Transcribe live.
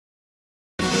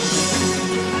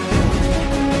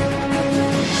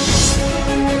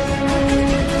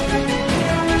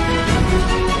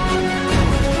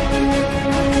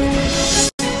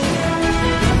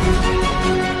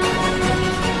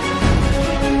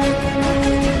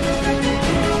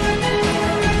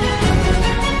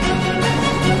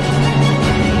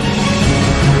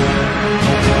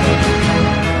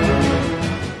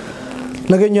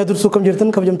Nageenya dursuu kam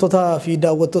jirtan kabajamtoota fi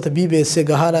daawwattoota BBS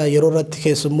gahala yeroo irratti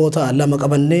keessummoota lama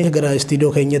qabannee gara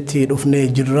istiidiyoo keenyatti dhufnee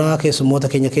jirra. Keessummoota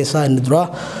keenya keessaa inni dura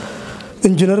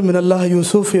Injiinar Minallah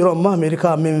Yusuf yeroo ammaa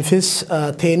Ameerikaa Memphis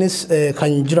teenis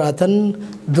kan jiraatan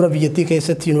dura biyyattii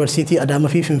keessatti Yuunivarsiitii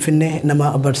Adaamaa fi Finfinnee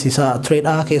nama barsiisaa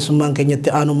turedha. Keessummaan keenyatti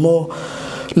aanu immoo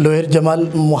Lawyer Jamal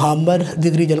Muhammad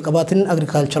digrii jalqabaatiin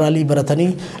agriculturalii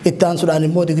baratanii itti aansuudhaan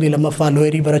immoo digrii lammaffaa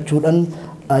lawyerii barachuudhaan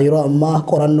yeroo ammaa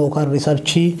qorannoo kan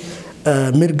riisarchii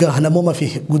mirga namooma fi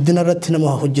guddina irratti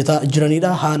nama hojjetaa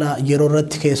jiranidha. Haala yeroo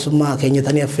irratti keessummaa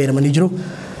keenyatanii affeeramanii jiru.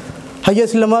 Hayya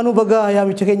Islamaanuu baga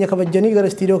yaamicha keenya kabajanii gara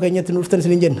istiidiyoo keenyatti nuuf dhuftan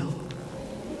isiniin jenna.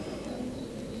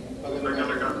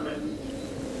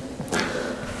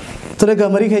 Tolega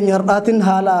marii keenya har'aatiin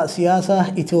haala siyaasa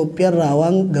Itoophiyaa irraa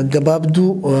waan gaggabaabduu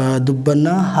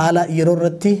dubbannaa haala yeroo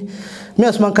irratti mee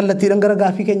asumaan kallattiidhaan gara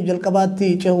gaafii keenya jalqabaatti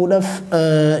cehuudhaaf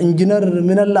Injiinar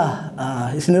Minallah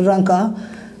isinirraan ka'a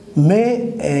mee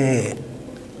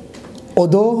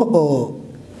odoo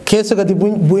keessa gadi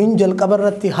bu'in jalqaba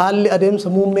irratti haalli adeemsa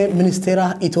muummee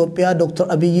ministeera Itoophiyaa Dr.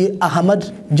 Abiy Ahmad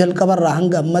jalqaba irraa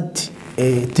hanga ammatti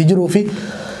itti jiruu fi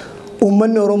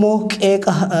uummanni Oromoo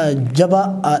qeeqa jaba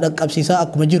dhaqqabsiisaa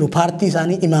akkuma jiru paartii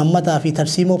isaanii imaammataa fi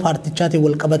tarsiimoo paartichaatiin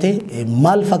wal qabatee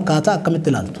maal fakkaata akkamitti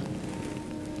ilaaltu?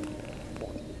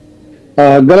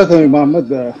 Galatoomi Muhammad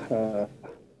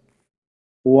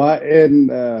waa'een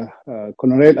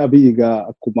Koloneel Abiy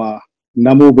akkuma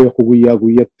namuu beeku guyyaa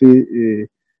guyyatti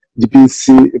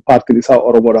jibbiinsi paartiin isaa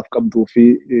Oromoodhaaf qabduu fi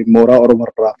mooraa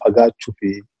Oromoorraa fagaachuu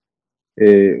fi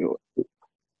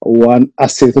waan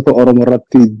asseetota Oromoo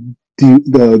irratti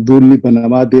duulli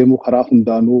banamaa deemu karaa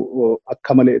hundaanuu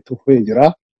akka malee itti fufee jira.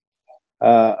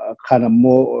 Kan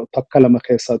ammoo takka lama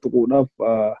keessaa tuquudhaaf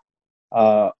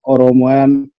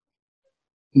Oromiyaan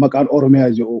maqaan Oromiyaa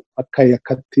jedhu akka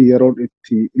yakkatti yeroon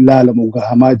itti ilaalamu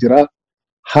gahamaa jira.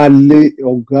 Haalli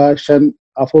waggaa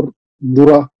 5-4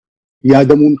 dura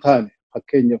yaadamuun taane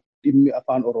fakkeenyaaf dhimmi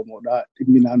afaan Oromoodhaa,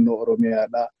 dhimmi naannoo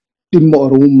Oromiyaadhaa, dhimma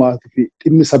Oromummaatii fi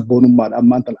dhimmi sabboonummaadha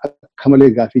ammaan tan akka malee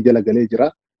gaafii jala galee jira.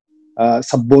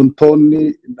 Sabboontoonni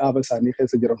dhaaba isaanii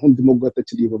keessa jiran hundi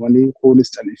moggattachi dhiibamanii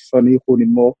kunis califanii kun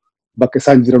immoo bakka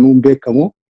isaan jiranuun beekamu.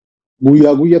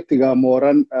 Guyyaa guyyatti gaa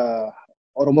mooraan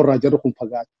Oromoorraa jarri kun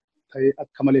fagaatee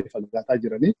akka malee fagaataa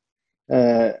jiranii.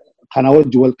 Kana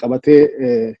wajji wal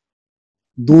qabatee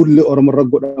duulli Oromoorra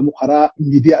godhamu karaa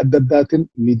miidiyaa adda addaatiin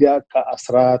miidiyaa akka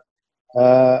Asraat,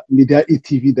 miidiyaa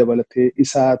ETV dabalatee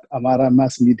Isaat, Amaaraa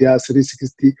Maas miidiyaa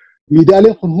 360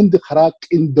 miidiyaaleen kun hundi karaa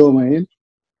qindoomeen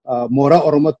mooraa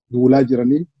Oromootti duulaa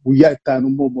jiranii guyyaa itti aanu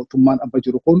immoo mootummaan abba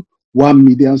jiru kun waan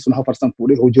miidiyaan sun hafarsan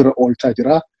fuudhee hojiirra oolchaa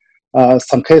jira.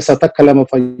 San keessaa takka lama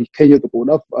fakkeenya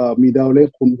tuquudhaaf miidiyaaleen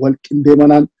kun wal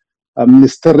qindeemanaan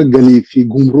ministeerri galii fi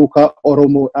gumruukaa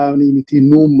Oromoodhaanii miti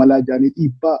nuun malaa jaanii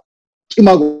dhiibbaa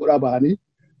cimaa godhaa bahanii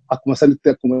akkuma sanitti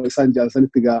akkuma isaan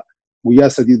jaansanitti gaa guyyaa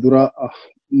 3 dura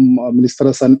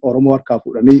ministeera san Oromoo harkaa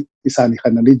fuudhanii isaanii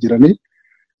kannanii jiranii.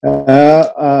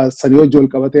 Sanii wajji wal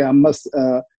qabatee ammas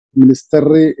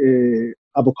ministeerri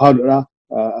Abukaadoodhaa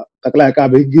Xaqilaa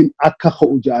Qabeeggiin akka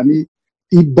ka'u jedhanii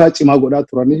dhiibbaa cimaa godhaa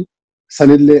turanii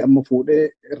sanillee amma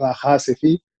fuudhee irraa haasee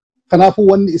fi kanaafuu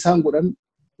wanni isaan godhan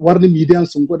warri miidiyaan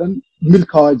sun godhan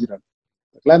milkaa'aa jiran.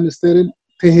 Xaqilaa ministeeriin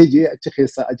tahee jee achi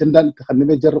keessaa ajandaan itti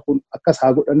kannamee jarri kun akkas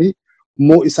haa godhanii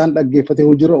moo isaan dhaggeeffatee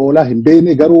hojiirra oolaa hin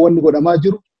beekne garuu wanni godhamaa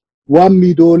jiru waan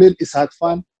miidiyaaleen Isaat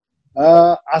faan,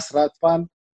 Asraat faan,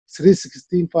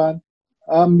 316 faan,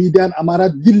 miidiyaan Amaaraa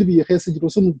dilli biyya keessa jiru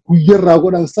sun guyyaarraa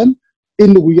godhan san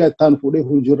inni guyyaa itti aanu fuudhee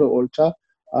hojiirra oolchaa.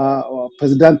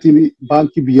 Pirezidaantiin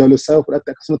baankii biyyaalessaa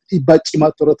fudhatte akkasumas dhiibbaa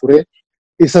cimaa ture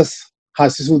isas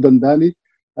haasisuu danda'anii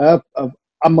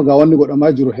amma gaa wanni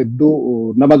godhamaa jiru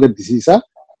hedduu nama gaddisiisa.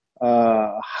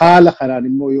 Haala kanaan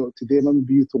immoo yoo itti deeman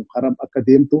biyyi tun karam akka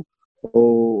deemtu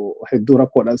hedduu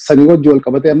rakkoodha. Sanii wajji wal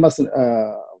qabatee ammas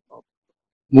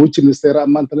muummichi ministeeraa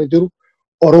ammaan tana jiru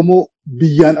Oromoo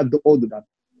biyyaan adda qooduudhaan,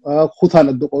 kutaan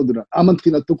adda qooduudhaan,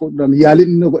 amantiin adda qooduudhaan yaaliin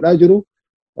inni godhaa jiru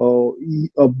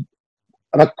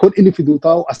rakkoon inni fiduu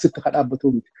taa'u asitti kan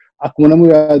dhaabbatu miti. Akkuma namni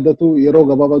yaadatu yeroo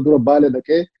gabaabaa dura Baale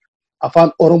dhaqee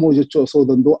afaan Oromoo jechuu osoo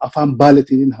danda'u afaan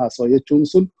Baaleetiin haasawa jechuun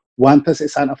sun wanta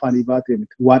isaan afaanii baatee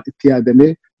miti. Waan itti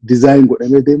yaadamee dizaayin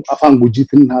godhamee deemu afaan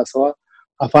Gujiitiin haasawa,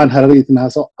 afaan Harariitiin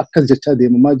haasawa akkas jechaa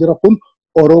deemamaa jira. Kun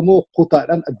Oromoo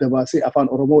kutaadhaan adda baasee afaan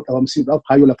Oromoo dhabamsiisuudhaaf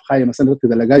kaayyoo lafa kaayama san irratti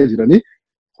dalagaa jiranii.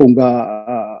 Kun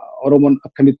Oromoon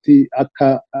akkamitti akka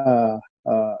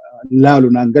laalu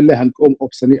naan galle hanqoom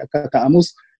obsanii akka ta'amus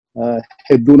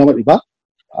hedduu nama dhibaa.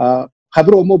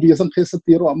 Kabiroo immoo biyya san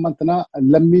keessatti yeroo ammaan tanaa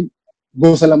lammiin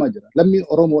gosa lama jira. Lammiin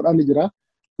Oromoodhaan ni jira.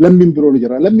 lammiin biroo ni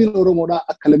jira. Lammiin Oromoodhaa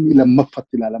akka lammii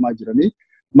lammaffatti ilaalamaa jiranii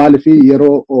maaliif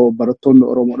yeroo barattoonni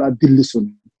Oromoodhaa dilli sun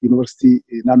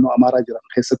yuunivarsiitii naannoo Amaaraa jiran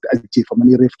keessatti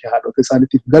ajjeefamanii reeffi haadhota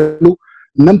isaaniitiif galu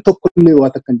nam tokkollee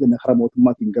waan akka hin jenne karaa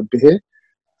mootummaatiin gabbahee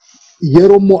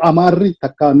yeroo immoo Amaarri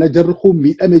takka na jarri kun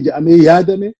miidhame jedhamee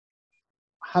yaadame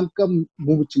hanga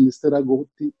muummichi ministeeraa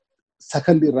gootti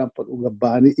sakandii irraan fadhu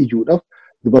gabbahanii ijuudhaaf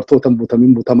dubartootaan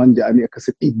butaman jedhanii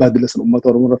akkasitti dhiibbaa dila san uummata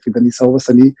Oromoo irra fidanii sababa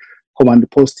sanii komaandi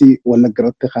poostii Wallagga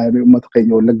irratti kaayamee uummata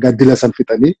keenya Wallaggaa dila san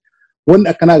fixanii wanni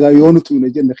akkanaa gaa yoo nuti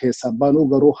hin jenne keessaa baanuu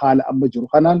garuu haala amma jiru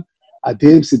kanaan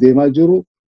adeemsi deemaa jiru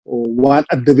waan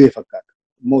adda ba'e fakkaata.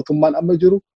 Mootummaan amma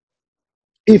jiru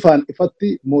ifaan ifatti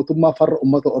mootummaa farra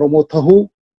uummata Oromoo tahuu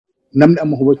namni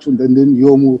amma hubachuu hin dandeenye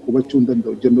yoomuu hubachuu hin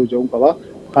danda'u jennoo jedhuun qabaa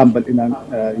kaan bal'inaan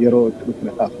yeroo itti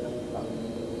dhufne qaba.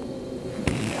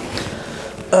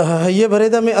 Hayyee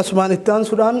bareedame asumaan itti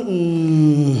aansuudhaan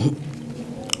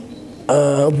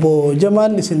obbo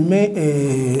Jamaal isinmee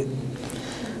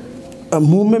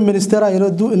muummeen ministeeraa yeroo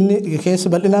hedduu inni keessa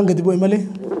bal'inaan gadi bu'e malee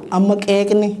amma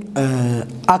qeeqni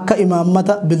akka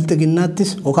imaammata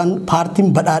bilxiginnaattis yookaan paartiin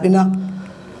badhaadhinaa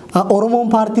Oromoon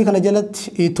paartii kana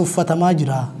jalatti tuffatamaa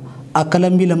jira akka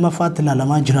lammii lammaffaatti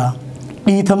ilaalamaa jira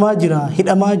dhiitamaa jira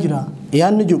hidhamaa jira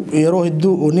yaanni jiru yeroo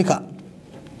hedduu ni ka'a.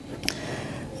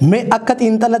 Mee akka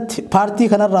xiinxalatti paartii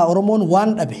kanarraa Oromoon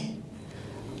waan dhabe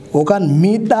yookaan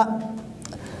miidhaa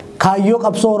kaayyoo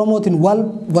qabsoo Oromootiin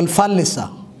wal faallessa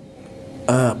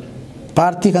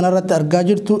paartii kanarratti argaa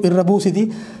jirtu irra buusiti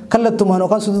kallattumaan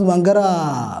yookaan sutumaan gara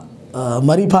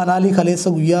marii paanaalii kaleessa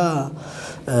guyyaa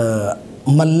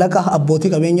mallaqa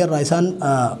abbootii qabeenya irraa isaan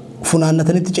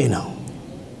funaannatanitti ceena.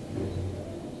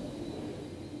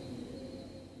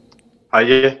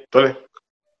 Hayyee tole.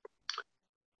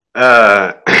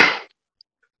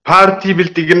 Paartii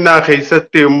biltiginnaa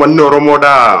keessatti uummanni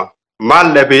Oromoodhaa maal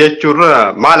dhabe jechuurra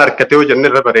maal harkatee hojjenne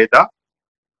irra bareeda.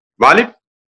 Maaliif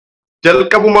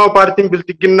jalqabumaa paartiin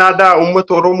biltiginnaadhaa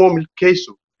uummata Oromoo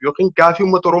milkeessu yookiin gaafii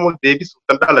uummata Oromoo deebisu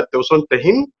danda'alatte osoo hin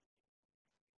tahin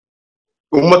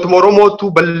uummatuma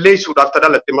Oromootu balleessuudhaaf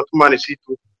tadhalatte mootummaan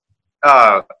isiitu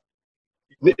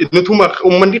nutuma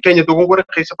uummanni keenya dogongora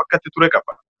keessa bakkatti ture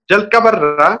qaba.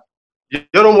 Jalqabarraa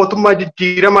yeroo mootummaa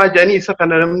jijjiiramaa jedhanii isa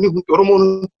kana namni hundi Oromoon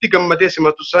hundi gammadee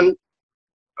simatu san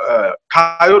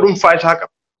kaayyoo dhuunfaa isaa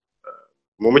qaba.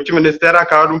 Muummichi ministeeraa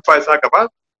kaayyoo dhuunfaa isaa qaba.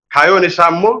 Kaayyoon isaa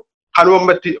immoo kanuma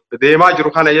ammatti deemaa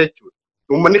jiru kana jechuudha.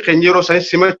 Uummanni keenya yeroo sanis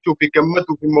simachuu fi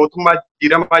gammaduu fi mootummaa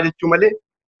jijjiiramaa jechuu malee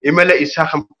imala isaa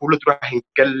kan fuula dura hin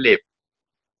galleef.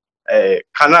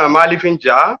 Kana maaliif hin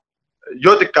jaa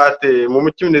yoo xiqqaate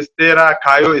muummichi ministeeraa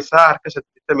kaayyoo isaa harka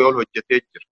 80 ol hojjetee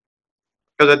jira.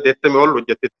 Harka 80 ol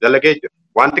hojjetee dalagee jira.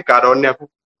 Wanti kaadhoonni hafu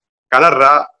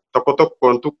kanarraa tokko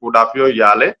tokkoon tuquudhaaf yoo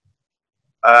yaale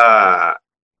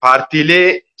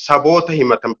paartiilee saboota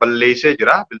himatan balleessee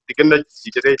jira. Biltiginna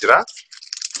jijjiiree jira.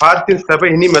 Paartiin saba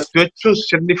hin himatu jechuun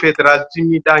sirni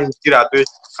federaalizimiidhaa hin jiraatu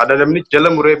jechuudha. Kana namni jala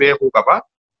muree beekuu qaba.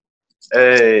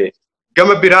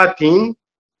 Gama biraatiin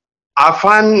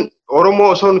afaan Oromoo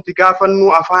osoo nuti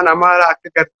gaafannu afaan Amaaraa akka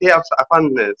gartee afaan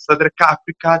sadarkaa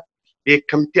Afrikaatti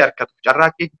beekamtii argatu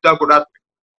carraaqqii guddaa godhaa ture.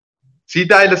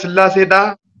 Siidaa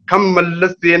Hayilesillaaseedhaa kan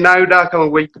Mallas Zeenaawidhaa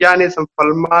kan Wayyaanee san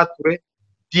falmaa ture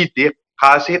diidee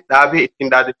kaasee dhaabee ittiin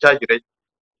dhaadachaa jira.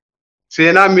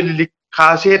 Seenaa Minilik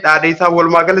kaasee dhaadhee isaa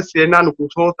walumaa gala seenaa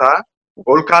nugusoota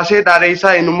ol kaasee dhaadhee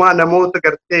isaa inumaa namoota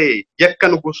gartee yakka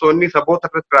nugusoonni saboota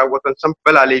irratti raawwatan san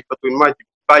balaaleeffatu inumaa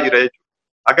jibbaa jira jechuudha.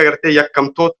 Akka gartee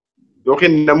yakkamtoota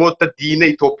yookiin namoota diina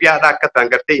Itoophiyaadhaa akka ta'an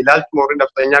gartee ilaalchuma warri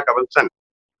naftanyaa qaban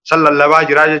san lallabaa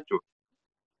jira jechuudha.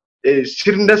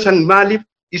 Sirna san maaliif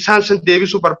isaan san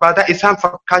deebisuu barbaada isaan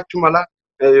fakkaachuu mala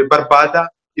barbaada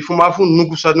ifumaafuu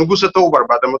nugusa ta'uu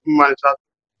barbaada mootummaan isaa.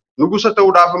 Nugusa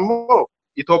ta'uudhaaf immoo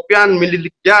Itoophiyaan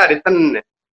Minilik jaare tan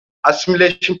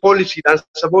assimilation policyidhaan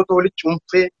saboota walitti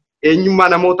cuunfee eenyummaa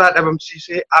namootaa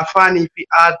dhabamsiisee afaanii fi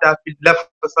aadaa fi lafa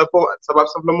sabaaf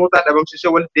sablammootaa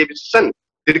dhabamsiisee walitti deebisisan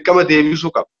dirqama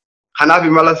deebisuu qaba. Kanaaf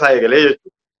imala isaa eegalee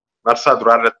jechuudha. Marsaa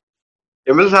duraarratti.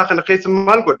 Imala isaa kana keessa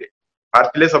maal godhe?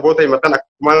 Paartiilee saboota himatan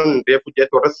akkumaan reefu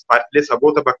jedhu warras paartiilee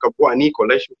saboota bakka bu'anii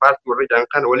koleeshin paartii warri jiran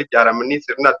kana walitti ijaaramanii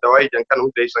sirna adda waa'ee jiran kana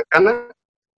hundeessan kana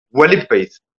walitti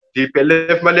bayisa.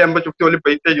 TPLF malee amma cuftee walitti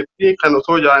bayitee jirti kan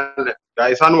osoo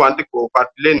isaan waan xiqqoo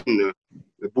paartiileen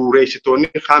bu'uureessitoonni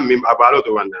hammim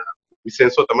abaalota waan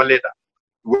miseensota maleedha.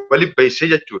 Walitti bayisee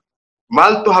jechuudha.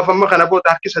 Maaltu hafamma kana booda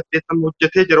harki 80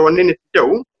 hojjetee jira wanni itti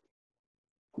jedhu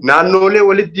naannoolee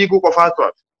walitti diiguu qofaatu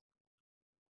hafe.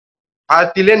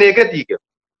 Paartiileen eega diigame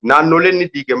naannooleen ni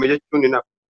diigame jechuun hin hafu.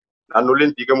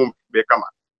 Naannooleen diigamuun beekama.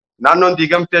 Naannoon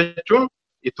diigamte jechuun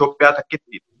Itoophiyaa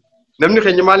takkitti. namni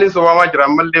keenya maaliin sobamaa jira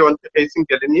ammallee wanti keessin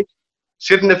galanii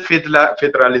sirna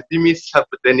federaalizimii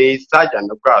sabdaneessaa jedhan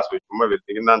gaasu jechuudha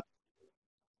biltiginaan.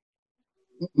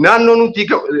 Naannoo nuti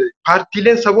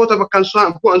paartiileen saboota bakka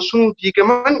bu'an sun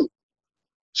diigaman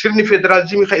sirni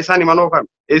federaalizimii kan isaan imanoo kan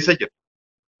eessa jira.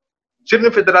 Sirni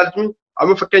federaalizimii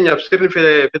amma fakkeenyaaf sirni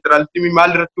federaalizimii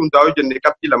maal irratti hundaa'uu jennee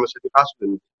qabxii lama sadii kaasuu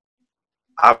dandeenya.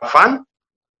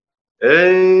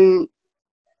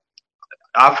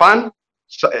 Afaan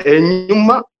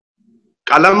eenyummaa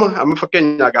qalama amma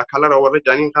fakkeenyaaf kalara warra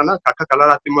jaaniin kana akka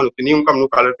kalaraatti malutti ni qabnu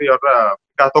kalarri warra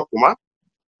Afrikaa tokkuma.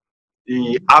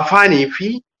 Afaanii fi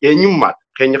eenyummaa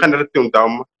keenya kan irratti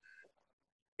hundaa'ummaa.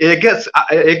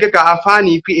 Egaa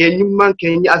afaanii fi eenyummaan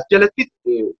keenya as jalatti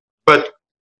badu.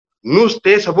 Nus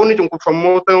ta'e saboonni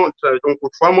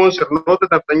cunqurfamoon sirnoota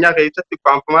naftanyaa keessatti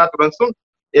ukkaanfamaa turan sun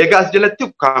egaa as jalatti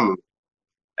ukkaamame.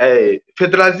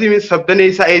 Federaalizimiin sabdanee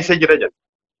isaa eessa jira jedha.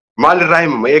 Maalirraa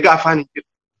himama? Egaa afaan hin jiru.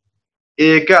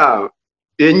 Egaa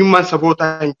eenyummaan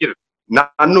sabootaa hin jiru.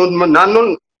 Naannoon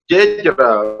jee jira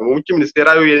muummichi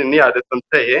ministeeraa yoo ni yaadatan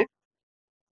ta'e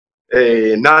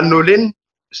naannoleen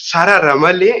sarara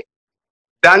malee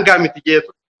daangaa miti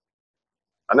jeetu.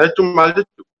 Kana jechuun maal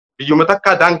jechuudha? Biyyuma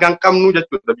takkaa daangaan qabnu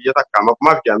jechuudha biyya takkaa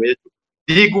maaf jaame jechuudha.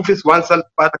 Diiguufis waan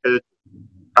salphaa takka jechuudha.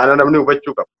 Kana namni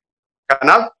hubachuu qaba.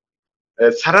 Kanaaf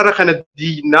sarara kana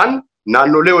diinaan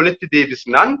naannolee walitti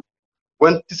deebisnaan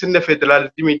wanti sirna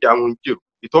federaalizimii jedhamu hin jiru.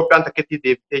 Itoophiyaan takkatti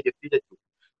deebitee jirti jechuudha.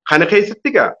 Kana keessatti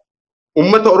egaa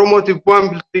uummata Oromootiif bu'aan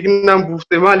biltiginaan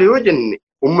buuftee maali yoo jenne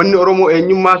uummanni Oromoo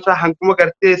eenyummaa isaa hanguma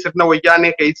gartee sirna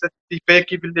wayyaanee keessatti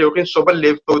feekii billee yookiin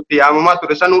soballeef ta'utti yaamamaa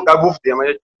ture sanuu dhabuuf deema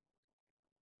jechuudha.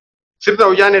 Sirna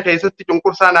wayyaanee keessatti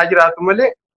cunqursaan haa jiraatu malee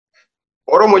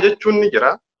Oromoo jechuun ni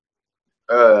jira,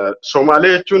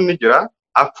 Somaalee jechuun ni jira,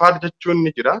 Affaar jechuun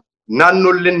ni jira,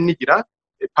 naannoleen ni jira,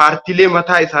 paartiilee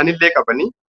mataa isaaniillee qabanii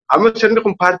amma sirni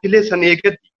kun paartiilee san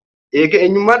eega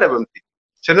eenyummaa dhabamti.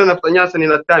 Sirna naftanyaa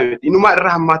saniin addaa miti. Inumaa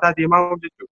irraa hammaataa deemaa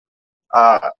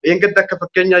jechuudha. Eengadda akka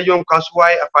fakkeenyaa yoom kaasu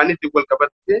waa'ee afaaniitiin wal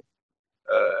qabattee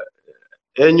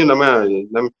eenyu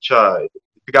namicha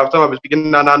itti gaafatama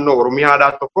biltiginnaa naannoo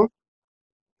Oromiyaadhaa tokko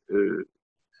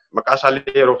maqaa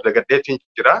isaallee yeroof dagaddeetiin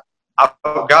jira.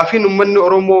 Gaafiin uummanni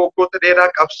Oromoo waggoota dheeraa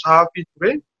qabsaa'aa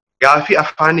ture gaafii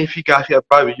afaanii fi gaafii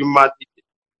abbaa biyyummaati.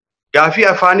 Gaafii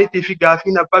afaaniitii fi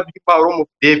gaafiin abbaa biyyummaa Oromoof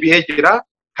deebi'ee jira.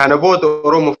 Kana booda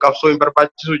Oromoof qabsoo hin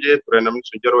barbaachisu jee ture namni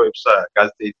sun yeroo ibsa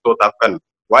gaazexeessitootaaf kan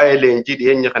waa'ee leenjii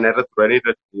dhiyeenya kana irra turanii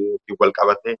irratti wal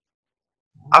qabatee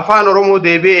afaan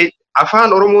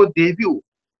Oromoo deebi'u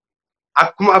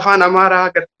akkuma afaan Amaaraa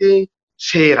gartee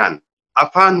seeraan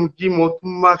afaan hojii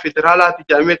mootummaa federaalaati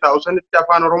jedhamee taa'u sanitti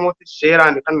afaan Oromooti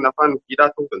seeraan kan afaan hojiidhaa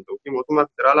ta'uu danda'u fi mootummaa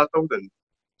federaalaa ta'uu danda'u.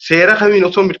 Seera kamiin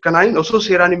osoo mirkanaa'in osoo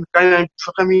seeraan hin mirkanaa'in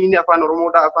bifa kamiin afaan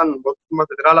Oromoodhaa afaan mootummaa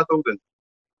federaalaa ta'uu danda'u.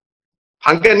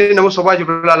 Hanga inni nama sobaa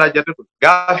jiru ilaalaa jirru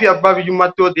gaafii abbaa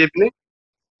biyyummaatti yoo deebine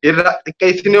irra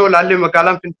xiqqeessinee olaallee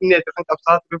magaalaan Finfinnee kan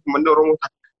qabsaa ture uummanni Oromoo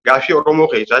gaafii Oromoo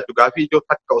keessaa jechuudha. Gaafii ijoo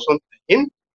takka osoo hin ta'in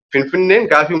Finfinneen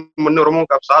gaafii uummanni Oromoo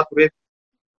qabsaa tureef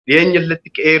dhiyeenya illatti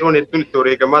qeeroon hedduun itti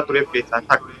wareegamaa tureef keessaa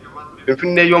takka.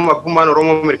 Finfinnee yoom abbummaan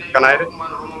Oromoo mirkanaa'e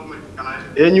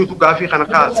eenyutu gaafii kana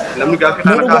kaasa namni gaafii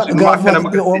kana kaasu immoo akka nama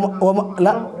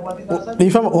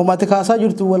dhiifama uummata kaasaa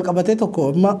jirtu wal qabatee tokko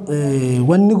amma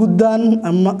wanni guddaan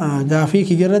amma gaafii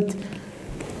kiyyarratti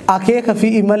akeeka fi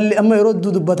imalli amma yeroo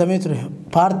dubbatamee ture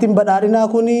paartiin badhaadhinaa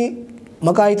kuni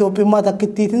maqaa Itoophiyummaa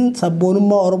takkittiitiin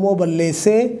sabboonummaa Oromoo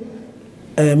balleessee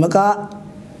maqaa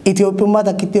Itoophiyummaa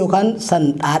takkitti yookaan san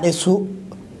dhaadhessuu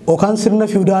yookaan sirna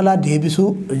fiudaalaa deebisuu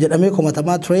jedhamee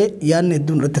komatamaa ture yaadni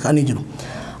hedduun irratti ka'anii jiru.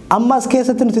 Ammas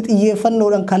keessatti nuti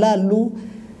xiyyeeffannoodhaan kalaallu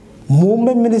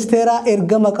muummeen ministeeraa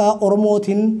erga maqaa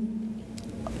Oromootiin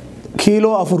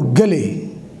kiiloo 4 galee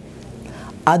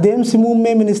adeemsi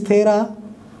muummee ministeeraa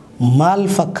maal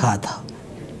fakkaata?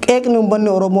 Qeeqni uummanni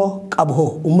Oromoo qabu hoo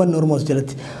uummanni Oromoo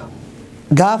jalatti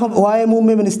gaafa waa'ee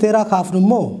muummee ministeeraa kaafnu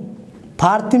immoo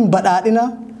paartiin badhaadhina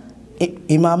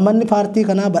imaammanni paartii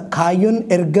kanaa kaayyoon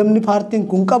ergamni paartiin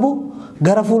kun qabu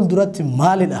gara fuulduratti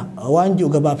maalidha waan jiru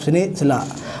gabaabsinee sila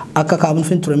akka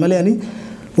kaafnu ture malee ani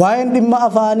waa'een dhimma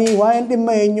afaanii waa'een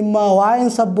dhimma eenyummaa waa'een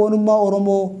sabboonummaa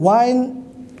Oromoo waa'een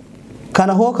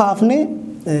kana hoo kaafne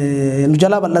nu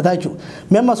jalaa bal'ataa jechuudha.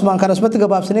 Mee ammas waan kana asumatti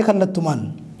gabaabsinee kallattumaan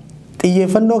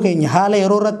xiyyeeffannoo keenya haala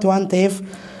yeroo irratti waan ta'eef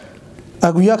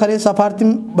guyyaa kaleessa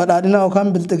paartiin badhaadhinaa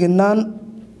yookaan bilxiginnaan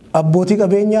abbootii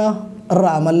qabeenyaa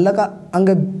irraa mallaqa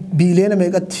hanga biiliyoona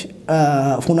meeqatti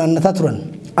funaannataa turan.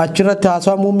 Achirratti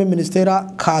haasawaa muummee ministeeraa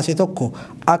kaase tokko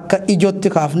akka ijootti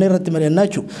kaafnee irratti mari'annaa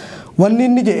jechuudha. Wanni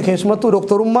inni jedhe keessumattuu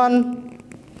doktorummaan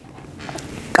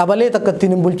qabalee takka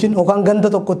ittiin hin bulchin yookaan ganda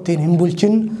tokko ittiin hin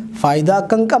bulchin faayidaa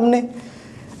akka hin qabne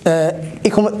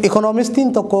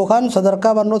ikoonomistiin tokko yookaan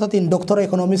sadarkaa barnootaatiin doktora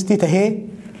ikoonomistii tahee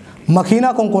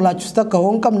makiinaa konkolaachisu takka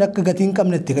hoo hin qabne akka gatii hin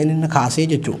qabnetti kan inni kaasee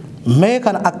jechuudha. Mee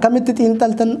kana akkamitti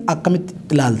xiinxaltan akkamitti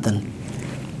ilaaltan?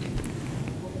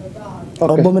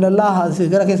 Obbo Minallaa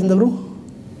gara keessan dabru?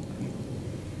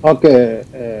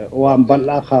 Waan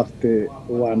bal'aa kaafte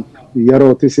waan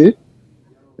yerootisi.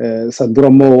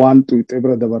 Sandurammoo waan tuyxee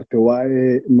bira dabarte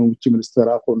waa'ee muummichi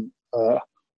ministeeraa kun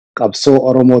qabsoo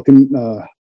Oromootiin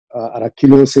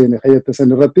arakkiloo seene kayyatte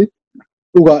san irratti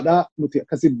dhugaadhaa nuti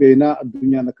akkasi beeknaa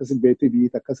addunyaan akkasi beekti biyyi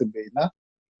akkasi beeknaa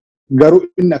garuu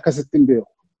inni akkasitti hin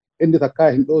beeku inni takkaa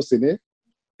hin dhoosine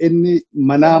inni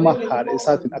manaama haadha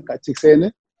isaatiin akka achi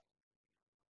seene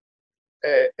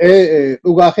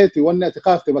dhugaa keeti wanni ati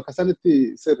kaafte bakka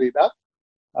sanitti sirriidha.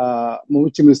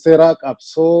 Muummichi ministeeraa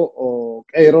qabsoo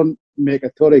qeeroon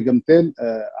meeqatti wareegamteen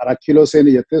arakkiloo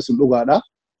seene jettee sun dhugaadha.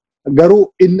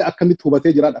 Garuu inni akkamitti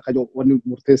hubatee jiraadha akka jiru wanni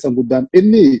murteessan guddaan.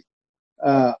 Inni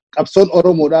qabsoon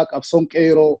Oromoodhaa qabsoon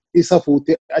qeeroo isa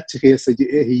fuutee achi keessa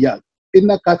jedhee hin yaadu.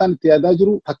 Inni akkaataan itti yaadaa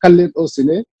jiru takkallee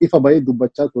dhoosine ifa bahee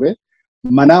dubbachaa ture.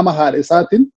 Manaama haadha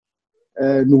isaatiin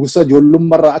nugusa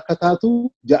ijoollummaarraa akka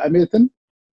taatu ja'ameetiin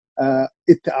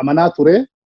itti amanaa ture.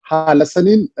 Haala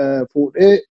saniin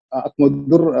fuudhee akkuma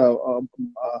dur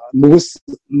nugus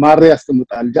maarree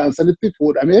asxumuxaal ja'an sanitti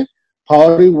fuudhamee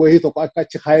paawarii wayii tokko akka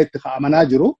achi kaayetti ka'amanaa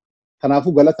jiru.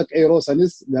 Kanaafuu galata qeeroo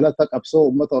sanis galata qabsoo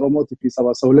uummata Oromootii fi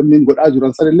saba sablammiin godhaa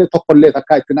jiran sanillee tokkollee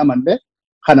takkaa itti namanne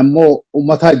kanammoo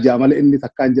uummataa ijaa malee inni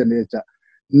takkaa hin jenne jecha.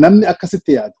 Namni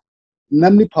akkasitti yaadu.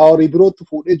 Namni paawarii birootti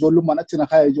fuudhee ijoollummaan achi na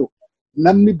kaayee jiru.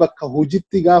 Namni bakka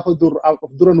hojiitti gaafa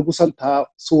dura nugusan taa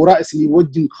suuraa isinii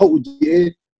wajjin ka'u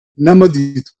jedhee nama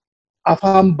diitu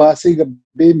afaan baasee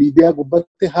gabbee miidiyaa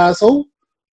gubbatti haasa'u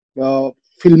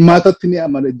filmaatatti ni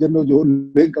amana jennoo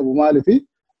ijoolleen qabu maaliifi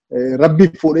rabbi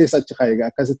fuudhee achi kaayee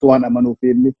akkasitti waan amanuuf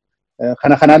inni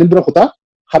kanaan bira kutaa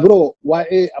habiroo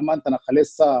waa'ee ammaan tana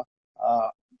kaleessa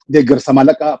deeggarsa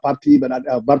maallaqaa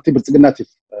paartii bilchiginnaatiif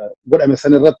godhame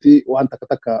san irratti waan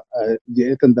takka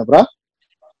jedheetan dabraa.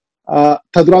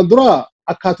 Ta duraan dura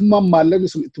akkaatummaan maallaqni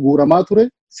sun itti guuramaa ture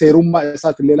seerummaa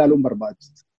isaatiillee ilaaluun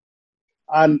barbaachisa.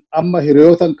 Amma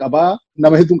hiriyootan qabaa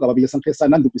nama hedduun qaba biyya san keessaa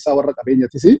nan dubbisaa warra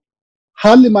qabeenyatis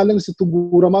haalli maallaqni itti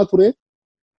guuramaa ture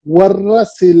warra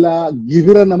silaa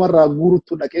gibira namarraa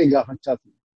guurutti dhaqee gaafachaa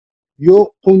ture. Yoo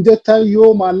kun jechaan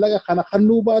yoo maallaqa kana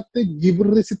kannuu baatte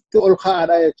gibirri sitti ol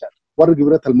kaa'aadhaa jecha warra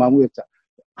gibira tilmaamuu jecha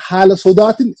haala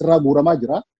sodaatiin irraa guuramaa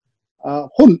jira.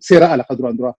 Kun seera ala ka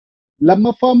duraan dura.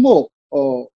 Lammaffaa immoo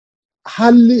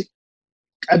haalli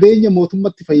qabeenya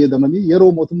mootummatti fayyadamanii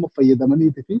yeroo mootummaa fayyadamanii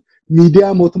fi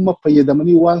miidiyaa mootummaa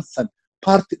fayyadamanii waan san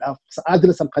paartiidhaaf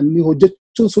sa'aadira san kanneen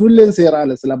hojjechuun sunillee seera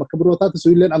ala sila bakka birootaatti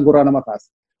sunillee angoraa nama kaasa.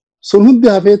 Sun hundi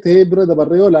hafee ta'ee bira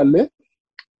dabarree yoo ilaalle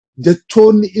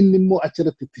jechoonni inni immoo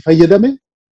achirratti itti fayyadame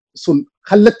sun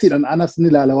kallattiidhaan anas ni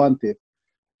ilaala waan ta'eef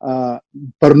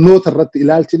barnoota irratti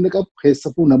ilaalchi inni qabu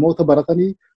keessafuu namoota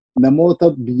baratanii namoota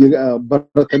biyya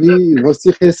baratanii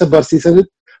yuunivarsiitii keessa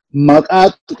barsiisanitti maqaa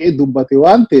tuqee dubbate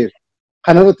waan ta'eef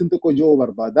kanarratti xiqqoo ji'oo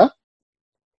barbaada.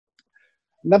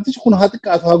 Namtichi kun haa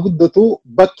xiqqaatu haa guddatu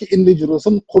bakki inni jiru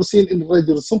sun kursiin inni irra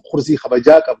jiru sun kursii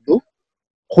kabajaa qabdu.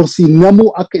 Kursii namuu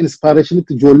akka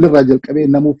inspirationitti ijoollee irraa jalqabee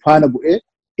namuu faana bu'ee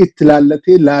itti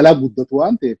laallatee laalaa guddatu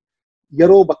waan ta'eef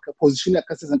yeroo bakka poozishinii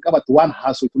akkasii san qabatu waan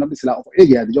haasoftu namni silaa of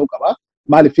eegee yaada jiru qaba.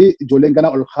 Maaliif ijoolleen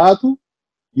ganaa ol kaatu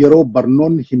yeroo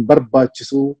barnoonni hin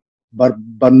barbaachisu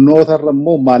barnoota irra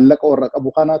immoo maallaqa warra qabu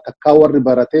kana takkaa warri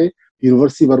baratee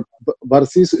yuunivarsiitii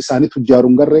barsiisu isaanii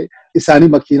tujjaaruun garree isaanii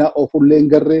makiinaa oofullee hin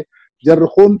garree jarri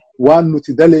kun waan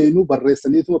nuti daleenu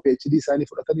barreessaniitu PhD isaanii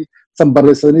fudhatanii san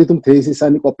barreessaniitu teesii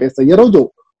isaanii qopheessan yeroo jiru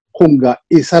kungaa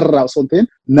isarraa osoo hin ta'in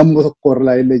namni tokko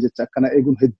irraa illee jecha akkana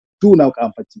eeguun hedduu nama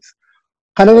qaanfachiisa.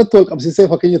 Kanarratti wal qabsiisee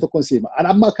fakkeenya tokkoon siima. An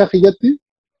amma akka kiyyatti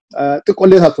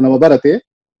xiqqollee taatu nama baratee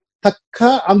takka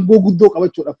aangoo guddoo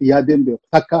qabachuudhaaf yaadeen beeku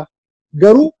takka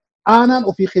garuu aanaan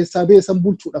ofii keessaa beesan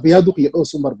bulchuudhaaf yaaduu kiyya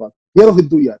dhoosuu barbaadu yeroo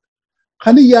hedduu yaada.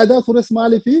 Kan yaadaa tures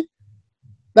maaliifi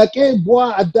dhaqee bu'aa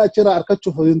addaa achirraa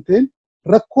argachuuf hin ta'in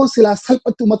rakkoo silaa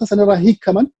salphatti uummata sanarraa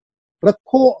hiikaman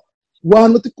rakkoo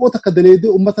waan xiqqoo takka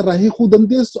daleedee uummata irraa hiikuu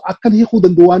dandeessu akkan hiikuu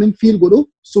danda'u waan hin fiil godhu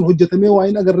sun hojjetamee waan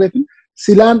hin agarreefin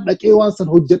silaan dhaqee waan san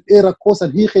hojjedhee rakkoo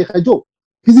san hiikee kajoo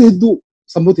hizi hedduu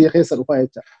sammuu tiyya keessa dhufaa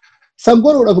jecha. San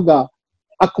godhuudhaaf gaa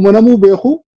akkuma namuu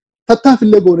beeku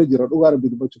tattaafillee goonee jira dhugaa rabbi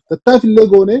dubbachuuf. Tattaafillee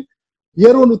goonee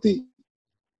yeroo nuti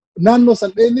naannoo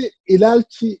san dheenne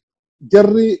ilaalchi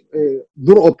jarri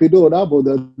dura oppidoodhaa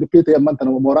booda dippee ta'e amman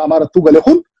tana mooraa amaarattuu gale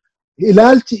kun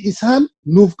ilaalchi isaan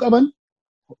nuuf qaban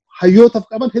hayyootaaf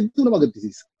qaban hedduu nama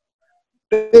gaddisiisa.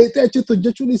 Dheetee achitti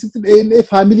hojjechuun isitti dheenee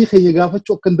faamilii keenya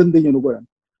gaafachuu akka hin dandeenye nu godhan.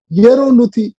 Yeroo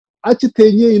nuti achi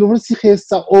teenyee yuunivarsiitii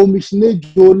keessaa oomishnee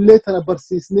ijoollee tana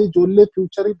barsiisnee ijoollee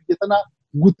fiicharii biyya tanaa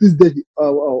guddisde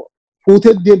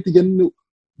fuutee deemti jennu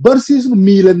barsiisnu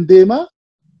miilan deemaa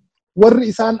warri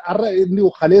isaan arra inni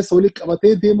kaleessa walii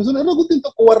qabatee deemu sun irra guddin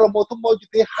tokko warra mootummaa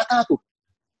hojjetee hataatu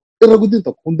irra guddin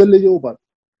tokko hundallee yoo baatu.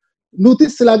 Nuti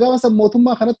silaa gaafa san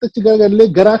mootummaa kanatti achi garagallee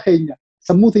garaa keenya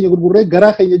sammuu teenya gurgurree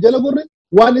garaa keenya jala gorre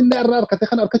waan inni irraa harkate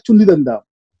kan harkachuun ni danda'ama.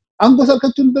 Aangoo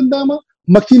harkachuun ni danda'ama.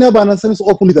 Makiinaa baanan sanis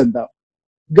oofuu ni danda'ama.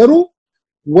 Garuu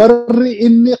warri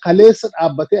inni kaleessa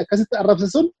dhaabbatee akkasitti arrabse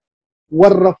sun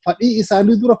warra fadhii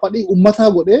isaanii dura fadhii ummataa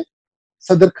godhee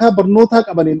sadarkaa barnootaa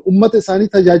qabaniin ummata isaanii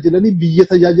tajaajilanii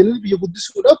biyya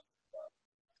guddisuudhaaf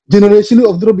jenereeshinii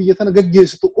of dura biyya tana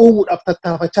gaggeessitu uumuudhaaf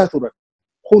tattaafachaa turan.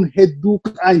 Kun hedduu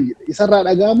qaanyiidha. Isarraa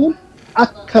dhaga'amuun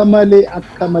akka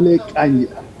malee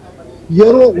qaanyiidha.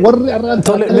 Yeroo warri arraan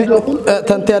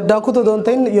tante addaa kutu doon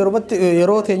ta'in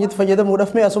yeroo teenyitti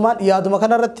fayyadamuudhaaf mee asumaan yaaduma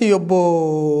kanarratti obbo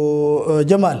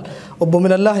Jamaal obbo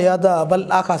Minallah yaada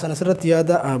bal'aa kaasan asirratti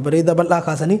yaada bareeda bal'aa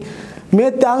kaasanii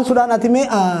meetti aansuudhaan ati mee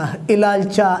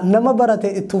ilaalcha nama barate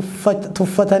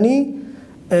tuffatanii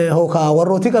hookaa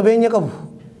warrooti qabeenya qabu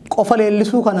qofa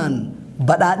leellisuu kanaan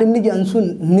badhaadhinni jedhan sun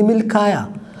ni milkaaya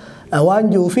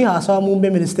waan jiru fi haasawa muummee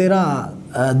ministeeraa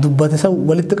dubbate isa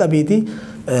walitti qabeeti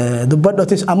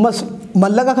dubbadhotis ammas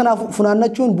mallaqa kanaaf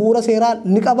funaannachuun bu'uura seeraa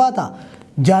ni qabaata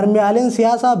jaarmiyaaleen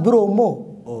siyaasaa biroo immoo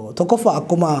tokkoffaa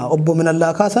akkuma obbo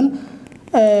Minallaa kaasan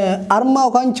armaa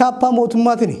yookaan chaappaa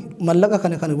mootummaatiin mallaqa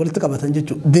kana walitti qabatan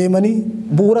jechuudha deemanii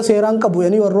bu'uura seeraan qabu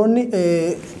yani warroonni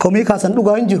komii kaasan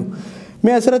dhugaa hin jiru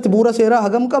mee asirratti bu'uura seeraa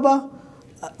hagam qabaa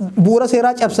bu'uura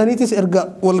seeraa cabsaniitis erga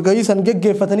walgayii san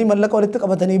geggeeffatanii mallaqa walitti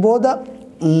qabatanii booda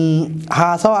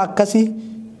haasawa akkasii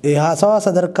haasawa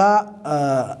sadarkaa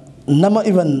nama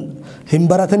iban hin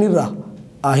baratanirraa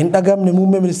hin dhagamne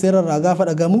muummee ministeerarraa gaafa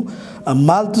dhagamu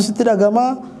maaltu sitti dhagama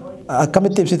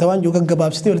akkamitti ibsita waan jiru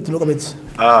gaggabaabsitee walitti nu qabeetis.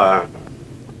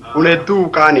 Kun hedduu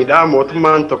qaaniidha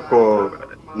mootummaan tokko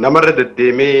namarra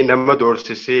deddeemee nama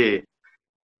doorsisee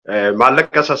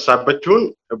maallaqa sassaabachuun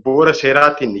bu'uura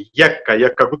seeraatiin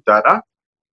yakka guddaadha.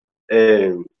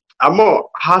 Ammoo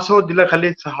haasoo dila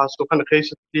kaleessa haasoo kana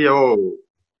keessatti yoo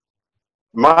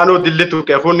maanoo dillitu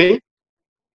qe'uuni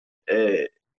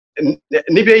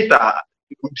ni beeyta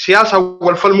siyaasa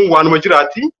wal falmuu waanuma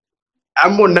jiraati.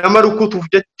 Ammoo nama rukutuuf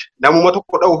jecha namuma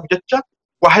tokko dha'uuf jecha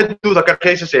waa hedduu takka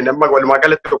keessa seenee amma walumaa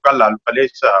galatti yookaan laalu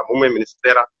kaleessa muummee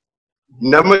ministeera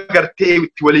nama gartee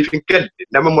itti waliif hin galle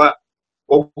nama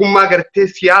ogummaa gartee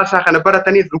siyaasaa kana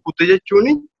baratanii rukute jechuun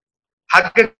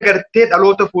hagga gartee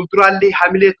dhaloota fuulduraallee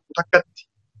hamilee takkatti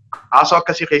haasoo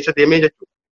akkasii keessa deemee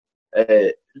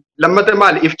jechuudha. Lammata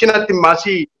maali ifchinatti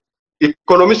maasii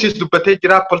ikoonomisis dubbatee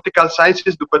jira political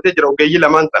sciences dubbatee jira ogeeyyii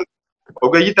lamaan tan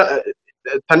ogeeyyii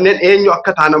tanneen eenyu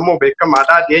akka ta'an ammoo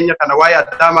beekamaadha dhiyeenya kana waa'ee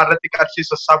addaamaa irratti qarshii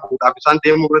sassaabuudhaaf isaan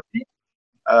deemuu irratti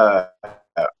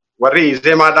warri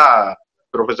izeemaadha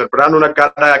Professor Biraanuu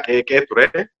Naggaadhaa qeeqee ture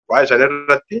waa'ee sana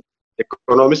irratti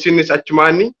ikoonomisiinis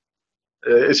achumaani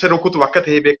isa rukutu akka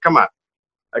ta'e beekamaadha.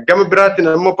 Gama biraatiin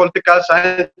ammoo political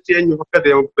science eenyu akka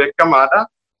deemu beekamaadha.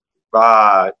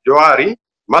 Jawaari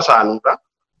masaanuudha.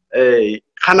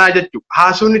 Kanaa jechuun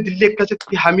haasawni dillee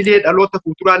akkasitti hamilee dhaloota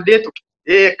fuulduraallee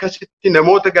tuqe akkasitti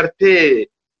namoota gartee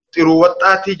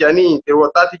xiruuwaxxaatii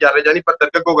jaarrajanii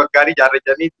dargaggoo gaggaarii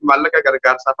jaarrajanii maallaqa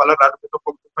gargaarsaaf alarraa dhufe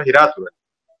tokko hiraa turan.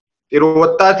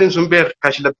 Xiruuwaxxaatiin sun beer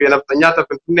kashlabbee nafxanyaata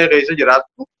finfinnee keessa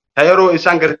jiraattu yeroo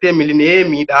isaan gartee milinee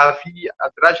miidhaa fi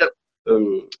adiraasha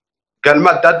galma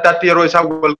adda addaatti yeroo isaan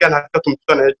walgaan harka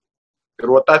tumtutan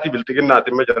xiruuwaxxaatii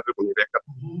biltiginnaatiin majarri kun beekama.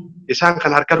 Isaan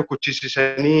kan harka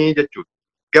rukuchisiisanii jechuudha.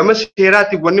 Gama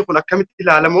seeraatiin wanni kun akkamitti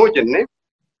ilaalamoo jenne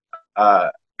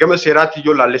gama seeraatiin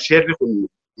yoo ilaalle seerri kun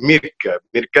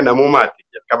mirga namoomaati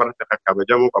jalqabarratti akka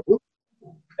kabajamuu qabu.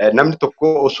 Namni tokko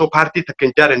osoo paartii takka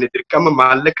hin jaalanne dirqama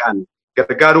maallaqaan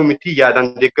gargaaruu miti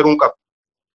yaadaan deeggaruu qaba.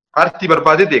 Paartii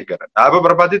barbaadee deeggara dhaaba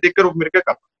barbaadee deeggaruuf mirga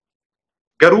qaba.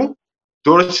 Garuu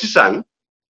doorsisaan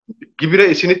gibira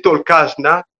isinitti ol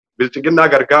kaasnaa bilchiginnaa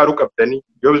gargaaruu qabdanii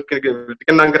yoo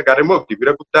bilchiginnaan gargaare immoo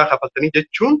gibira guddaa kafaltanii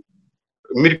jechuun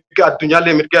mirga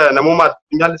addunyaallee mirga namoomaa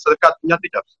addunyaallee sadarkaa addunyaatti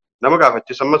cabsa. Nama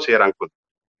gaafachiisa amma seeraan kun.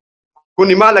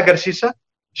 Kuni maal agarsiisa?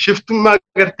 Shiftummaa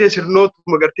gartee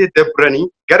sirnootuma gartee dabranii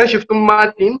gara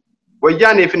shiftummaatiin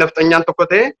wayyaanee fi nafxanyaan tokko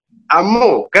ta'e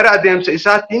ammoo gara adeemsa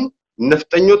isaatiin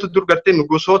nafxanyoota dur gartee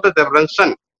nugusoota dabran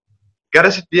san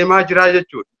gara sitti deemaa jiraa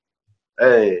jechuudha.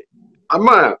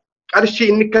 Amma qarshii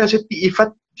inni akkasitti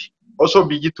ifatti osoo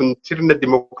biyyi tun sirna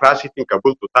dimokiraasiitiin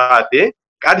qabultu taate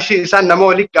qarshii isaan nama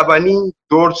walitti qabanii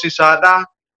doorsisaadhaa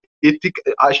itti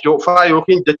ashoofaa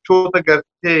yookiin jechoota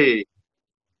gartee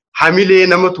hamilee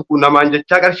nama tuqu namaan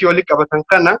jechaa qarshii walitti qabatan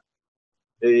kana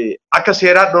akka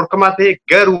seeraa dhorkamaa ta'e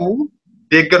garuu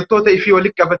deeggartoota ifii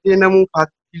walitti qabatee namuu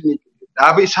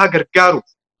dhaaba isaa gargaaruuf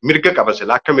mirga qaba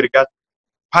sila akka mirgaatti.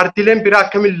 Paartiileen biraa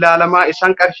akkamiin ilaalamaa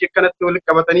isaan qarshii akkanatti walitti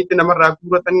qabataniitti namarraa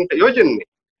guuratanii yoo jenne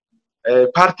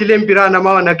paartiileen biraa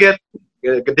nama nagaa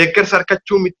deeggarsa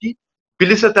harkachuu miti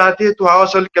bilisa taateetu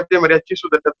hawaasa walitti qabdee mari'achiisuu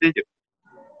dadhabdee jira.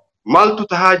 Maaltu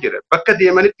tahaa jira bakka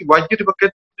deemanitti waajjirri bakka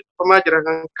itti jira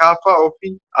kan kaafaa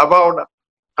ofii abaa'oodha.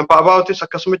 Kan abaa'ootis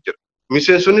akkasuma jira.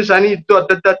 Miseensonni isaanii iddoo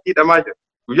adda addaatti hidhamaa jira.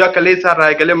 Guyyaa kaleessaa irraa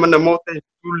eegalee mana namoota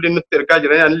hedduullee nutti ergaa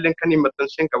jiran anillee kan hin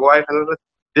maxxanseen qaba waa'ee kanarratti.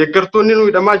 Deeggartoonni nu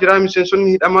hidhamaa jira,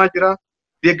 miseensonni hidhamaa jira,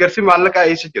 deeggarsi maallaqaa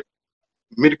eessa jira.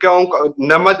 Mirga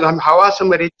nama hawaasa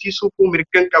mari'achiisuuf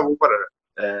mirgan qabu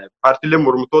paartiileen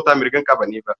mormitootaa mirgan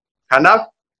qabanii bara. Kanaaf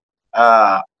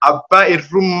abbaa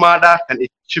irrummaadhaa kan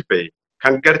ichi bahe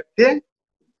kan gartee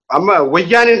amma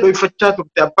wayyaaneen dhoofachaa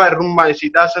turte abbaa irrummaa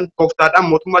isiidhaa san tooftaadhaan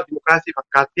mootummaa dimokiraasii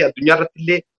fakkaattee addunyaa irratti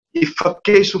illee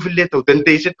ifakkeessuuf illee ta'u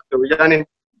dandeessee turte wayyaaneen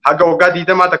haga waggaa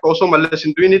 20 takka osoo mallas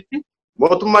hin du'initti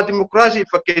mootummaa dimokiraasii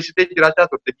fakkeessitee jiraachaa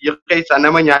turte biyya keessaa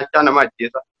nama nyaachaa nama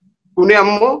ajjeesa. Kuni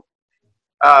ammoo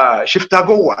shiftaa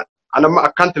gowwaan anamma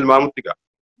akkaan tilmaamutti ga'a.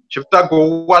 Shiftaa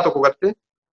gowwaa tokko gartee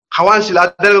hawaan silaa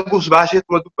dalaguus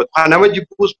baaseetuma dubbatu. Haa nama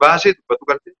jibbuus baasee dubbatu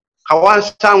gartee. Hawaan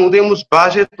saamuu deemus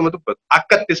baaseetuma dubbatu.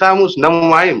 Akka itti saamuus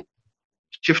namumaa himu.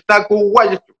 Shiftaa gowwaa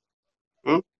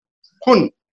jechuudha. Kun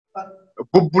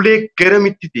bubbulee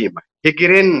garamitti deema.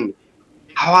 Hegereen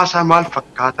hawaasaa maal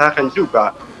fakkaataa kan jiru gaa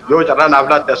yoo carraan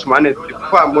aflaatti asumaanitti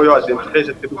fa'aa ammoo yoo asiin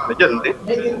keessatti dhufne jedhante.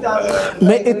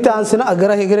 Mee itti aansina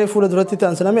agara hegeree fuula duratti itti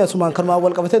aansina mee asumaan kan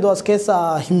wal qabatee doo as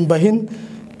keessaa hin bahin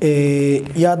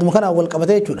yaaduma kanaan wal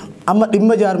qabatee jechuudha. Amma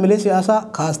dhimma jaarmilee siyaasaa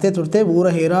kaastee turtee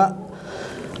bu'uura heeraa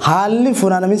haalli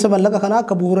funaanamiinsa mallaqa kanaa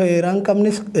akka bu'uura heeraa hin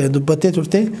qabnes dubbattee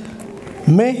turtee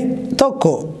mee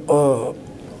tokko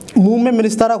muummeen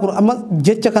ministeeraa kun amma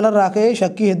jecha kanarraa ka'ee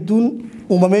shakkii hedduun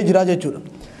uumamee jira jechuudha.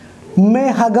 Mee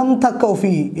hagam takka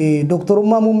ofii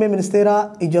doktorummaa muummee ministeeraa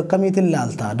ija akkamiitiin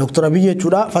ilaalta? Doktor Abiyyi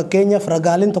jechuudha. Fakkeenyaaf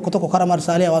ragaaleen tokko tokko karaa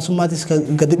marsaalee hawaasummaatis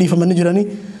gadi dhiifamanii jiranii.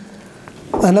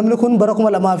 Namni kun bara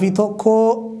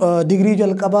 2001 digirii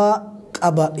jalqabaa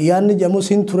qaba. Yaanni jedhamus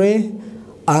hin ture.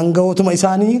 Aangawootuma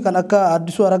isaanii kan akka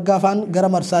Addisuu Araggaa faan gara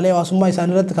marsaalee hawaasummaa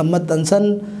isaanii irratti kan maxxansan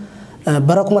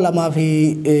bara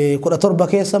 2017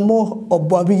 keessa immoo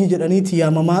obbo Abiyyi jedhaniiti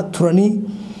yaamamaa turanii.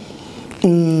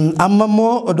 Amma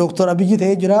immoo Dr. Abiyyi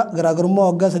ta'ee jira garaagarummaa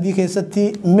waggaa 3 keessatti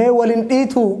mee waliin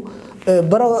dhiitu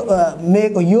bara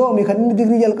yoomi kan inni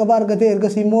digirii jalqabaa argatee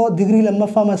ergasii immoo digirii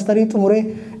lammaffaa maastarii xumuree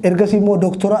ergasii immoo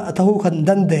doktora ta'uu kan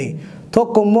danda'e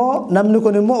tokko immoo namni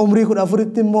kun immoo umrii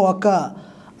 14tti immoo akka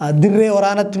dirree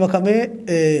waraanatti makamee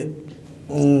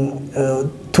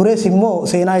tures immoo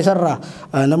seenaa isarraa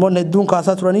namoonni hedduun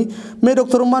kaasaa turanii mee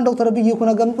doktorummaan Dr. Abiyyi kun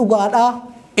hagam dhugaadhaa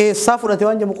eessaa fudhate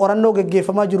waan jedhamu qorannoo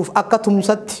gaggeeffamaa jiruuf akka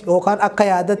tumsatti yookaan akka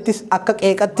yaadattis akka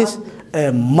qeeqattis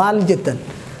maal jettan?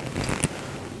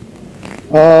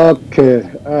 Okay.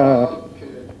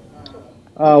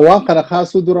 Waan kana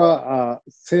kaasuu dura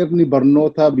seerni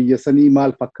barnoota biyya sanii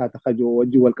maal fakkaata kajoo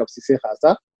wajjin wal qabsiisee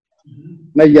kaasaa.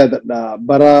 Na yaadadha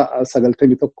bara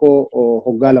 91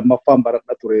 hoggaa lammaffaan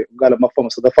baradha ture hoggaa lammaffaan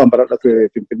sadaffaan baradha ture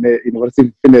Finfinnee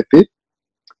Yuunivarsiitii Finfinneetti.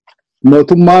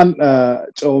 Mootummaan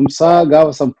ce'umsaa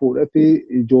gaafa san fuudhati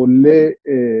ijoollee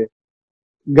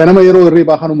ganama yeroo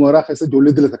hirriibaa kanuma mooraa keessa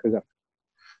ijoollee dila takka gara.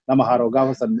 Nama haaroo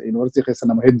gaafa san yuunivarsiitii keessa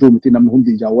nama hedduu miti namni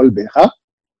hundi ijaan wal beekaa.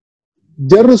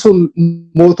 Jarri sun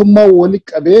mootummaa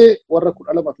walitti qabee warra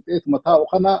 12 fixeetuma taa'u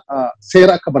kana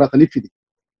seera akka barataniif fidi.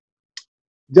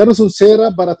 Jarri sun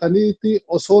seera barataniiti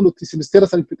osoo nuti ministeera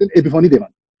san fixin eebbifamanii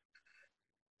deeman.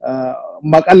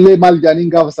 Maqallee maal jaaniin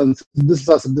gaafa san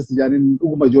 6 jaaniin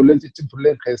dhuguma ijoolleen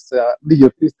ciccimtulleen keessa ni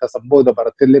jirti tasambooda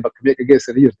baratteellee bakka meeqa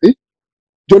geesse ni jirti.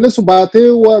 Ijoolleen sun baatee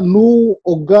nuu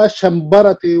hoggaa 5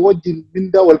 barate wajjin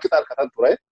mindaa walqixa harkatan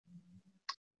ture.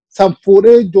 San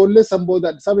fuudhee ijoollee sambooda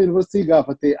Addis Ababa Yuunivarsiitii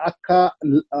gaafatee akka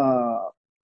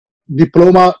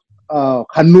diploomaa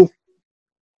kennuuf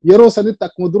yeroo sanitti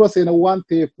akkuma dura seenan waan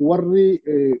ta'eef warri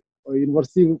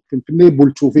yuunivarsiitii Finfinnee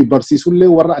bulchuu fi barsiisullee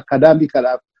warra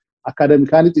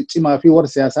akaadaamikaanii ciccimaa fi warra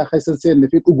siyaasaa keessa seenne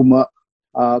fi dhuguma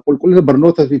qulqullina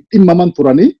barnoota fi dhimmaman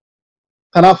turanii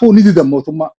kanaafuu ni didan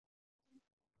mootummaa.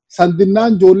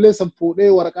 Sandinnaan ijoollee san fuudhee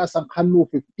waraqaa san kennuuf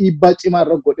dhiibbaa cimaa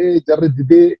irra godhee jarri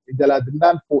didee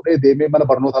jalaadinnaan fuudhee deemee mana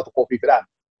barnootaa tokko ofii fidhaan.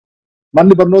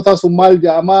 Manni barnootaa sun maal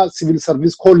jedhama Civil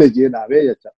Service College jedhamee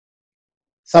jecha.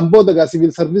 Sambooda gaa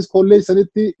Civil Service College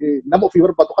sanitti nama ofii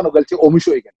barbaadu kana galchee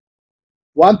oomishuu eegan.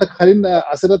 وانت خلين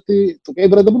اسرتي تقي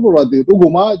برد برادي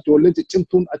رغما جولة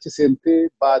جمتون اتش سنتي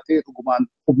باتي رغمان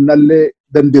قبنا اللي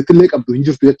دندت اللي قبضو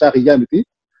هنجر تو يتا قيامتي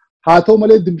هاتو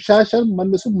مالي دمشاشا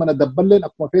من نسوب من دبلين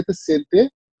اكما فيت السنتي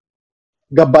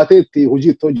قباتي تي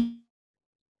هجي تو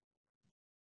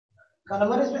كان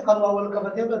مريس كان اول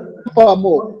كبتي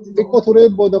فامو اكو توري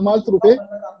بودمال تروفي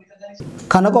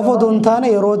كان قفو دونتانه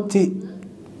يروتي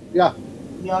يا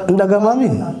ndagamaami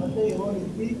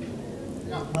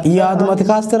yaadumati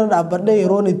kaastara dhaabbadhe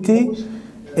yeroon itti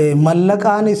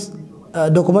mallaqaanis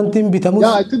dokumentiin bitamus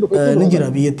ni jira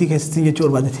biyyattii keessatti jechuu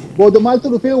barbaadati. Booda maaltu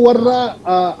dhufee warra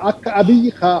akka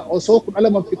abiyyi osoo kun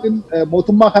alama fitin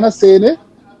mootummaa kana seene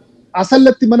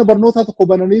asallatti mana barnootaa tokko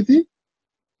bananiiti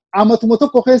amatuma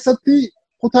tokko keessatti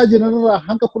kutaa jenarraa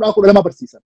hanga kudha lama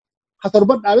barsiisan. Ha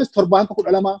torban dhaabes torba hanga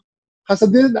kudha lama, ha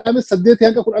saddeet dhaabes saddeeti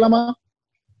hanga kudha lama,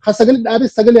 خسجل دابس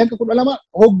سجل هنك كل علماء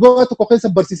هو تو كويس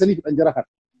برسيسني في الأنجرة كان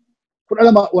كل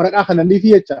علماء ورق آخر نلي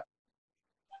فيه جا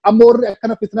أمور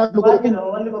كنا فتنة نقول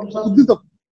كديتو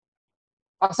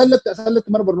أصلت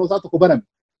مر برنوسات كوبانم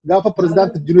جافا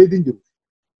بريزيدنت الجنوبيين جو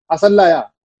أصل لا يا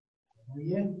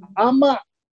أما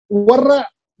ورا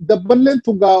دبلن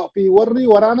تونغا في وري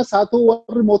ورانا ساتو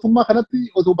وري موتوما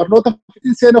خناتي أو برنوتا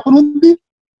في سنة خنودي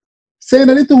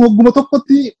سنة لي تونغ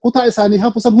جمتوكتي كوتا إساني ها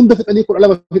فسب هند في تاني كل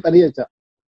علماء في تاني جا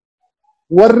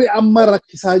warri amma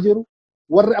rakkisaa jiru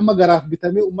warri amma garaaf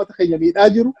bitamee ummata keenya miidhaa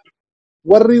jiru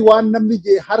warri waan namni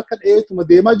jee harka dheetuma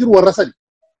deemaa jiru warra sani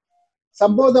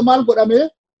sambooda maal godhamee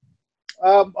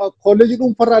kolleejii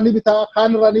dhuunfarraa ni bitaa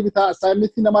kaanirraa ni bitaa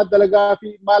asaayimitti namaa dalagaa fi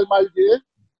maal jee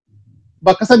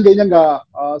bakka san geenyan gaa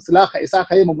silaa isaa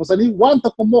ka'ee mammusanii waan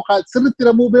tokko immoo sirritti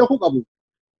ramuu beekuu qabu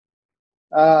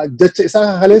jecha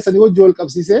isaa haleessanii wajji wal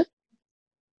qabsiisee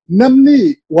namni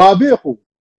waa beeku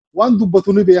waan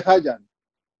dubbatu ni beekaa jaan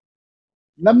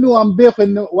namni waan beeku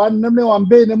namni waan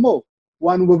beekne immoo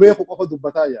waan beeku qofa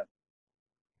dubbataa jaan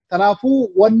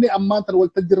kanaafuu wanni ammaan tan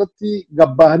waltajjii irratti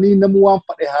gabbaanii namni waan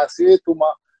fadhe haaseetuma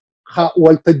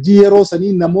waltajjii yeroo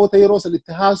sanii namoota yeroo san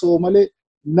itti haasoo malee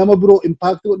nama biroo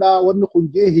impaaktiidhaa wanni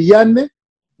kun jee hiyyaanne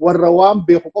warra waan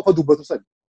beeku qofa dubbatu sani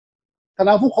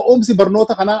kanaafuu ka'umsi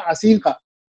barnoota kanaa asiin ka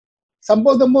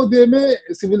sambooda immoo deemee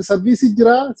siviil sarviisii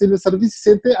jira siviil sarviisii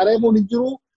seentee areemuun hin jiru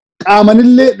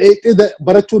qaamanillee dheedhee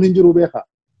barachuun hin jiru beeka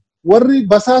warri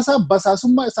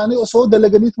basaasummaa isaanii osoo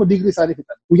dalaganiituma digirii isaanii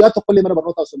fixan guyyaa tokkollee mana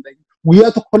barnootaa osoo hin ta'in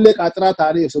guyyaa tokkollee qaaxiraa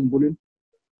ta'anii osoo hin bulin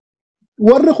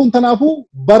warri kun kanaafuu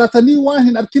baratanii waan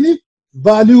hin arkiniif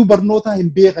vaaliyuu barnootaa hin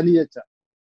beekanii jecha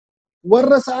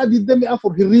warra sa'a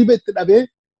 24 hirriiba itti dhabee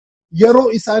yeroo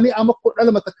isaanii ama kudha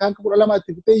lama takkaan kudha lama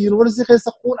itti fitee yuunivarsiitii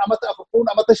keessa kun amata afur kun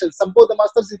amata shan sambooda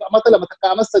maastarsiif amata lama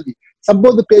takka ama sadi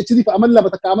sambooda PhD fi amata lama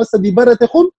takka ama sadi barate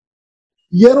kun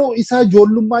yeroo isaa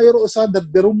joollummaa yeroo isaa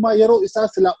dardarummaa yeroo isaa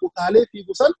silaa utaalee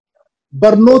fiigusan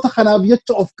barnoota kanaaf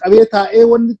jecha of qabee taa'ee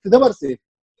wanni itti dabarse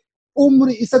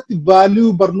umri isatti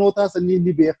vaaliyuu barnootaa sanii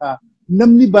ni beekaa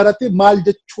namni barate maal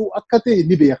jechuu akka ta'e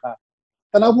ni beekaa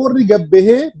kanaafuu warri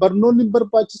gabbahee barnoonni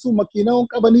barbaachisu makiinaa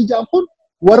qabanii ja'an kun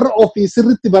warra ofii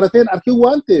sirritti barateen arkin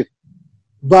waan ta'eef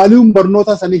vaaliyuun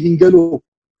barnoota sanii hin galu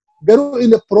garuu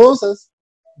in process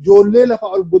joollee lafa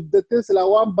ol guddattee silaa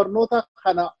waan barnoota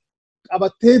kana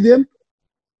qabattee deemtu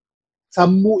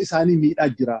sammuu isaanii miidhaa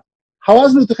jira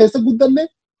hawaasni nuti keessa guddanne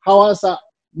hawaasa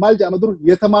maal jedhama dur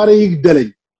yetamaaree yigdalay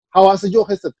hawaasa joo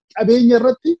keessatti qabeenya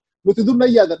irratti nuti dur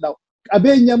nan yaadadhaa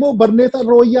qabeenya moo barneeta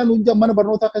irra wayyaa nuun mana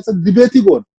barnootaa keessatti dibeetii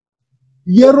goon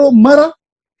yeroo mara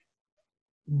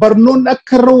barnoon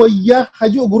akka irra wayyaa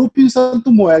hajoo guruppii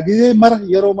santu mooyaa gizee mara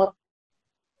yeroo mara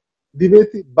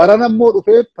dibeeti baran ammoo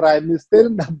dhufee piraayim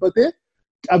ministeerin dhaabbatee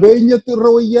qabeenyatti irra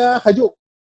wayyaa hajoo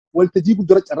waltajjii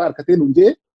guddura carraa harkatee nuun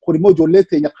jee kun immoo ijoollee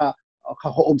teenya ka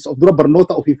ho'omsa of dura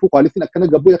barnoota ofiifuu kwaalitiin akkana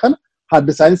gabbuu kan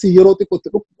hadda saayinsii yeroo xiqqootti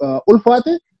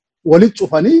ulfaate walitti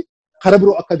cufanii kara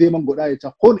biroo akka deeman godhaa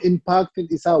jecha kun impaaktiin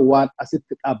isaa waan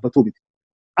asitti dhaabbatu miti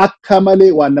akka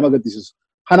malee waan nama gaddisiisu.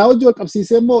 Kana wajji wal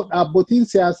qabsiisee immoo dhaabbotiin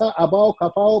siyaasaa abaa'oo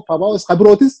kafaa'oo fabaa'oo isa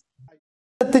birootis.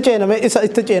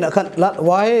 Itti ceena kan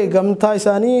waa'ee gamtaa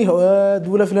isaanii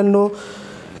duula filannoo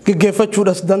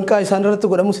gaggeeffachuudhaaf danqaa isaan irratti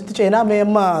godhamu sitti ceenaa mee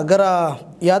amma gara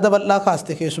yaada bal'aa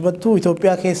kaaste keessumattuu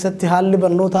Itoophiyaa keessatti haalli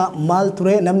barnootaa maal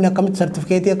ture namni akkamitti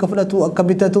sartifikeetii akka fudhatu akka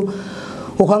bitatu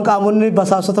yookaan qaamonni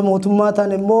basaasota mootummaa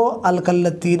ta'an immoo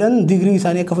alkallattiidhaan digirii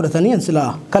isaanii akka fudhatanii silaa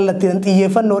kallattiidhaan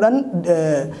xiyyeeffannoodhaan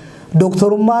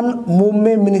doktorummaan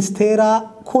muummee ministeeraa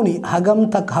kuni hagam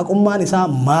takka haqummaan isaa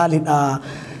maalidha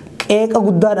qeeqa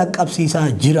guddaa dhaqqabsiisaa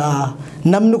jira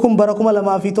namni kun bara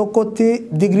 2001tti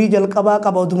digirii jalqabaa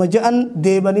qaba oduma jedhan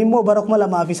deebanii immoo bara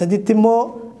 2003tti immoo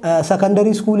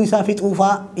sekondarii iskuulii isaa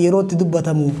fixuufaa yerootti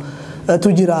dubbatamu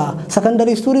تجرا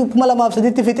سكندري ستوري كم لما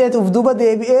بسديت فتيت وفدوبة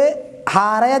دبي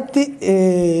حارتي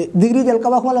ديجري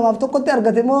جالكوا كم لما بتوقت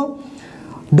أرجعتمو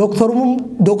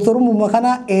دكتور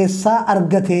مكانا إسا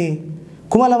أرجعته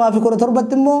كم لما في كرة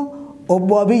تربتمو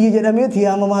أبو أبي يجرميت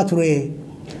يا ماما تروي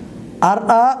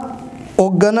أرا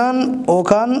أوغنان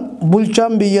أوكان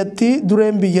بولشام بيجتي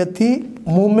دريم بيجتي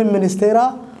مومن منستيرا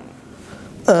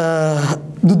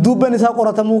دودوبة نساء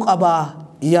قرطموك أبا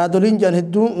يادولين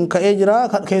جانهدون كأجرا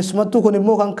كيسمتو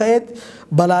كنمو كان كأت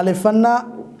بلالفنا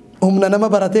هم نما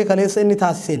براتي كليس إني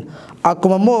تاسين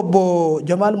أكما مو بو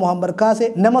جمال محمد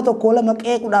كاسي نما تو كولا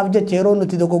مكيك ودافجة چيرو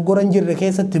نتي دو غورنجير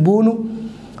ركيسة تبونو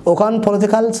وكان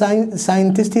political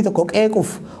scientist تو كوك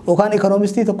اوف وكان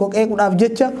economist تو كوك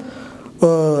ودافجة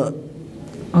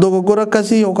دو غورا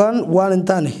كاسي وكان وان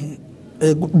انتاني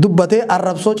دبته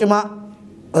عرب سوچ ما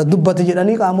دبته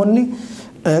جداني كاموني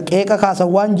كيكا كاسا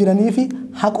وان جراني في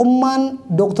حكمان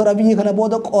دكتور أبي كنا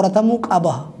بودك أورتامو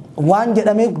كابا وان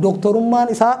جدامي دكتور مان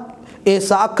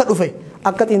إسا أكد وفي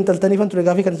أكد إنتل تنيفن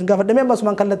تريغافي كان سنغافر دمي بس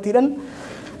مان كان لتيرن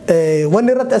وان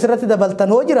الرت دبلتن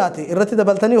هو جراتي الرت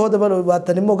دبلتني هو دبل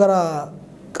باتني مو غرا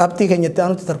قبتي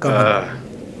كنيتانو تتركب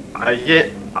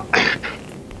أيه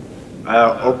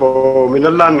أبو من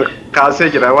الله كاسي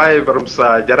جرواي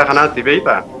برمسا جرخنا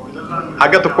تبيتا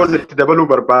حاجة تكون تدبلو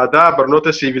بربادا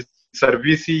برنوتا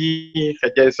سيرفيسي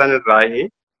خجايسان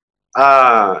الرأي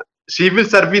سيفل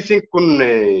سيرفيسين كن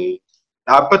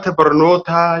أبت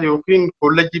برنوتا يمكن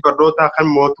كولجي برنوتا كان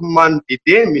موتومان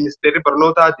ديدي مينستري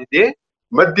برنوتا ديدي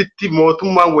مدتي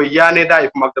موتومان ويانه دا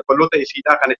إف مقدبلوتا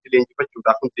يسيدا كانت تلينجي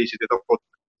فجودا كنت يسيدا تقوت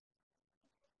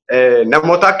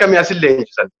نموتا كم ياسل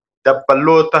لينجسان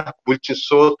دبلوتا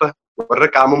بولشنسوتا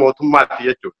ورقام موتومان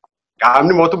تيجو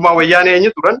كامني موتومان ويانه يني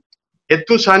تورن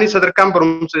هدو ساني صدركام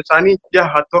برمس ساني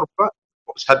جه توربا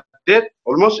سدد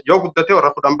almost yoo guddate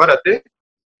warra kudhan barate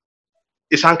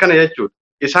isaan kana jechuudha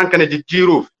isaan kana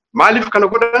jijjiiruuf maaliif kana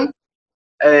godhan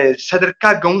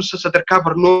sadarkaa ga'umsa sadarkaa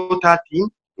barnootaatiin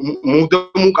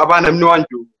muudamuu qabaa namni waan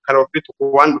jiru kan ofiitu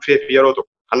waan dhufeef yeroo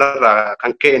tokko kanarraa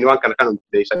kan ka'een waan kana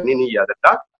hundeessanii ni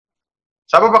yaadadha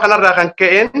sababa kanarraa kan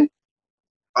ka'een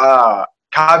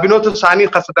kaabinoota isaanii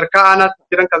kan sadarkaa aanaatti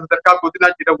jiran kan sadarkaa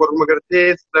godinaa jiran warruma gartee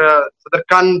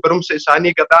sadarkaan barumsa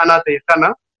isaanii gadaanaa ta'e kana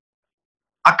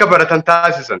akka baratan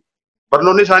taasisan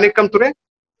barnoonni isaanii kam ture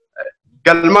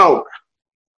galmaa'uudha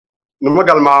numa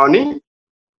galmaa'anii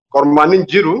qormaan hin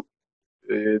jiru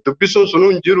dubbisuun sun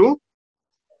hin jiru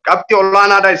qabxii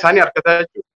olaanaadhaa isaanii argataa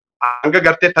jechuudha hanga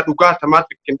gartee ta dhugaa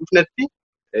tamaatti hin dhufnetti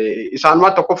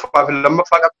isaanumaa tokkoffaa fi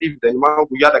lammaffaa qabxii fidanimaa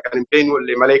guyyaa dhaqan hin beeknu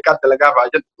illee maleekaa dalagaa fa'aa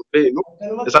jedhu hin beeknu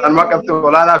isaanumaa qabxii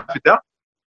olaanaa fida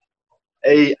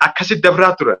akkasitti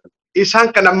dabraa turan isaan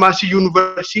kan ammaas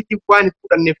yuunivarsiitii waan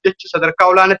fudhanneef jecha sadarkaa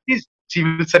olaanaatti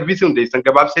siivil sarviisii hundeessan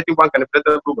gabaabseetiin waan kana fudhata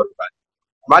dhabuu barbaade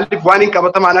maaliif waan hin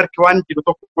qabatamaan harki waan jiru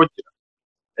tokko jira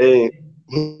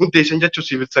hundeessan jechuun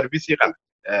siivil sarviisii kana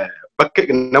bakka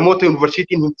namoota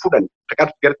yuunivarsiitiin hin fudhan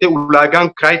gartee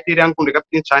ulaagaan kiraayiteriiyaan kun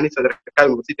qabxiin isaanii sadarkaa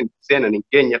yuunivarsiitiin seenan hin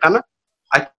geenye kana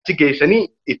achi geessanii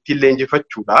ittiin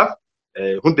leenjifachuudhaaf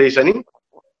hundeessanii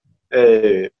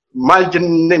maal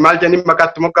jennee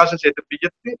maqaatti moggaasan seetu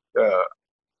biyyatti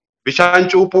bishaan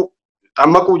cuuphuu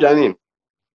xammaquu jedhaniin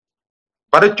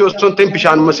barachuu osoo hin ta'in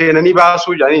bishaanuma seenanii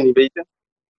baasuu jedhaniin beeyte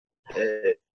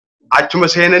achuma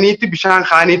seenaniitti bishaan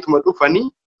kaaniituma dhufanii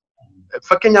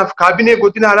fakkeenyaaf kaabinee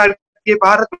godina Harargee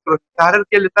baharra ture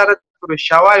Harargee lixaarra ture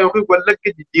Shawaa yookiin Wallagga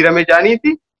jijjiirame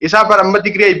jedhaniiti isaa bara amma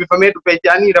digirii eebbifamee dhufee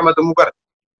jedhanii ramadamuu gara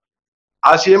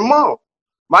asii immoo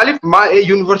maaliif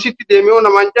yuunivarsiitii deemee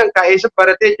namaan jedhan kaa'eessa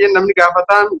baratee jeen namni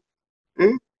gaafataan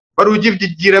baruujiif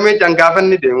jijjiiramee jedhan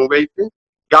gaafanni deemu beekte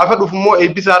gaafa dhufummoo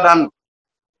eebbisaadhaan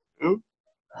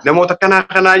namoota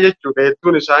kanaa jechuudha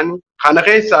hedduun isaanii kana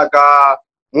keessaa gaa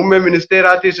muummee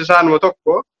ministeeraatis isaanuma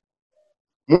tokko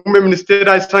muummee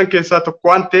ministeeraa isaan keessaa tokko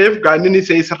waan ta'eef gaa inni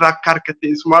isarraa akka harkate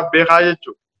isumaaf beekaa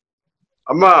jechuudha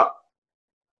amma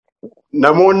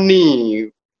namoonni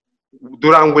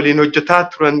duraan waliin hojjetaa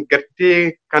turan gartee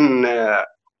kan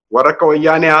warra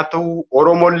wayyaanee haa ta'u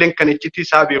Oromoolleen kan iccitii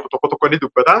isaa beeku tokko ni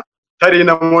dubbata tarii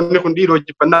namoonni kun dhiiroo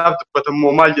jibbannaaf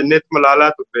dubbatammoo maal jenneetu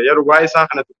malaalaa turre yeroo waa'ee isaa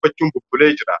kana dubbachuun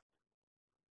bubbulee jira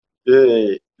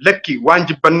lakki waan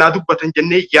jibbannaa dubbatan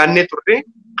jennee yaannee turre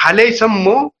halee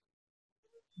isammoo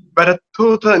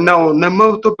barattoota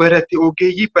namoota barate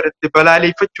ogeeyyii barate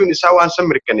balaaleeffachuun isaa waan san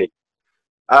mirkanee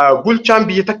bulchaan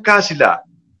biyya takkaa silaa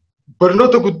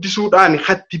barnoota guddisuudhaan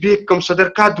hatti beekamu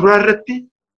sadarkaa duraa irratti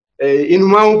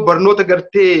inumaa barnoota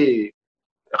gartee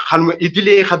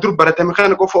idilee hadur baratame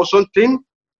kana qofa osoo hin ta'in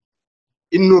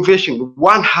innovation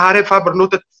waan haaraa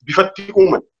barnoota bifatti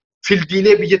uuman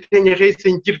fildiilee biyya teenya keessa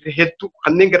hin jirre hedduu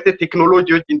kanneen gartee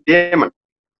teekinooloojii wajjin deeman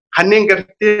kanneen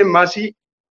gartee maasii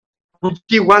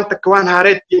hojii waan takka waan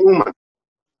haaraa ittiin uuman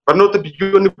barnoota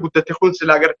biyyoonni guddate kun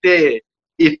silaa gartee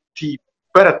itti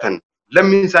baratan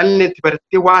lammiin isaanii itti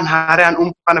baratee waan haaraan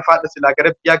uumu kana faadha silaa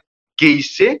gara biyyaa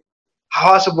geessee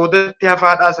hawaasa boodatti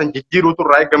hafaadhaa san jijjiiruutu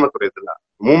irraa eegama ture silaa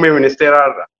muummee ministeeraa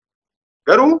irraa.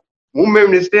 Garuu muummee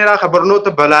ministeeraa ka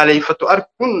barnoota balaaleeffatu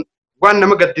arguun waan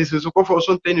nama gaddisiisu qofa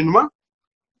osoo hin ta'in inuma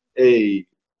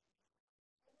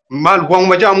maal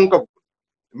waanuma jaamuun qabu.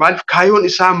 Maaliif kaayyoon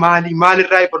isaa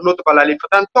maalirraa barnoota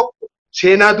balaaleeffataan tokko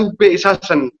seenaa dubbee isaa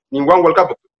san waan wal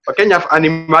qabatu. Fakkeenyaaf ani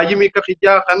maayyimii akka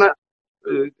kiyyaa kana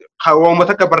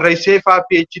uummata akka barreessee faa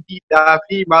PhD dhaa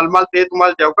fi maal ta'etu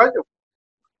maal jaawgaa jiru.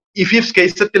 Ifiifs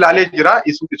keessatti ilaalee jira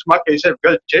isumaa keessa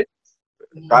galche.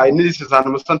 Innis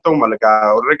isaanuma san ta'u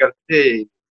malagaa warra gartee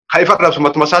kan ifa arrabsu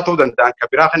matuma isaa ta'uu danda'an kan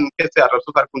biraa kan keessa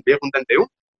arrabsota arguun beekuu hin danda'u.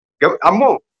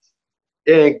 Ammoo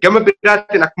gama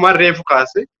biraatiin akkuma reefu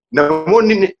kaase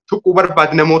namoonni tuquu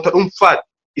barbaade namoota dhuunfaati.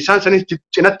 Isaan sanis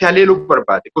cinatti haleeluu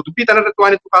barbaade. Dubbii kanarratti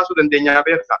waan itti kaasuu dandeenyaa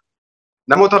beekaa.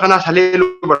 Namoota kanaas haleeluu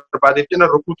barbaadeef cina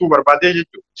rukutuu barbaadee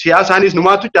jechuudha. Siyaasaanis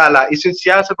numaatu caalaa isin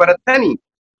siyaasa baratanii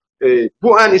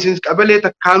bu'aan isin qabalee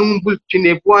takkaanuun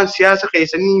bulchine bu'aan siyaasa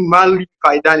keessanii maal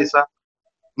faayidaan isaa?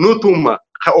 Nutuma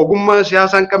ka ogummaa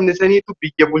siyaasaa hin qabne saniitu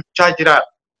biyya bulchaa jira.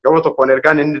 Gama tokkoon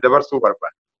ergaan inni dabarsuu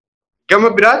barbaade. Gama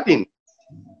biraatiin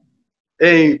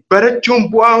barachuun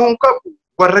bu'aa hin qabu.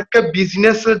 Warra akka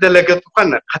biizinesa dalagatu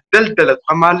kana kan daldalatu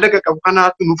kan maallaqa qabu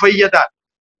kanaatu nu fayyada.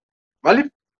 Maaliif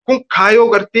kun kaayyoo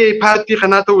gartee paartii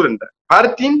kanaa ta'uu danda'a.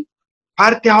 Paartiin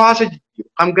paartii hawaasa jijjiiru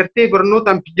kan gartee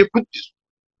barnootaan biyya guddisu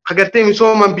kan gartee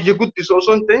misoomaan biyya guddisu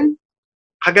osoo hin ta'in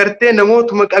kan gartee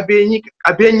namootuma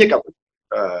qabeenya qaban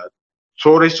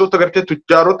sooressota gartee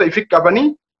tujjaarota ifi qabanii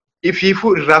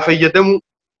ifiifuu irraa fayyadamuu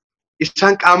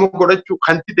isaan qaama godhachuu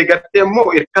kan dide gartee immoo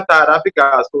hirkataadhaa fi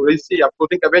sooressi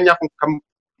abbootiin qabeenyaa kun kan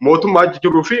mootummaa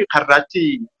jiruu fi karraachi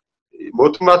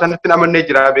mootummaa sanatti amannee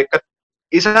jira beekata.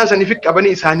 Isaan saniif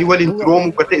qabanii isaanii waliin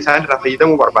duroomu gartee isaan irraa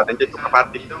fayyadamuu barbaadan jechuudha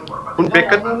paartii. Kun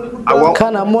beekata.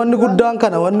 Kan ammoo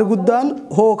wanni guddaan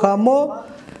hookaa ammoo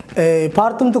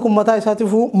paartiin tokko mataa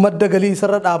isaatiif madda galii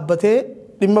isarra dhaabbatee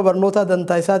dhimma barnootaa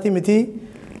dantaa isaatii miti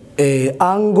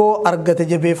aangoo argate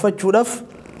jabeeffachuudhaaf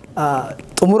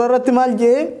xumura irratti maal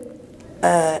jee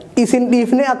isin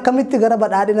dhiifnee akkamitti gara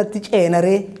badhaadhinatti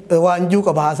ceenaree waanjuu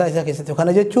qaba haasaa isaa keessatti.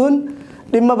 Kana jechuun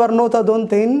dhimma barnootaa doon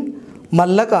ta'in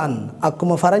mallaqaan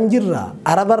akkuma faranjirraa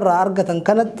arabarraa argatan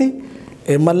kanatti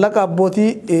mallaqa abbootii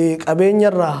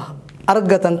qabeenyarraa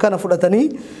argatan kana fudhatanii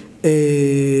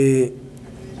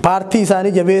paartii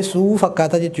isaanii jabeessuu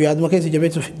fakkaata jechuudha. Yaaduma keessa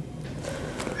jabeessuuf.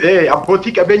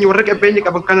 Abbootii qabeenya warra qabeenya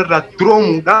qaban kanarraa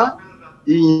duroomuudha.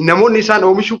 Namoonni isaan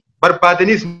oomishu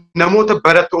barbaadanis namoota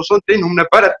baratte osoo hin ta'in humna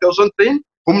baratte osoo hin ta'in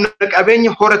humna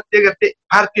qabeenya horattee gartee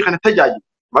paartii kana tajaajilu.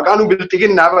 Maqaan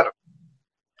bilxiginnaa bara.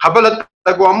 Habala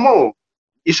dhagoo ammoo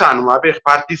isaanuma beek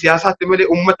paartii siyaasaatti malee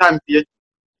uummataa miti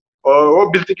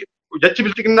jechuudha. Jechi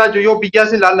bilxiginnaa yoo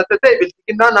biyyaas ilaallate ta'e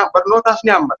bilxiginnaa barnootaas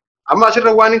ni hammata. Amma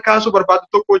asirra waan hin kaasuu barbaadu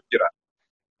tokko jira.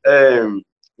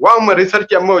 Waanuma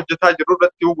riisarchii amma hojjetaa jiru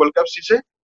irratti wal qabsiise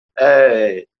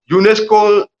UNESCO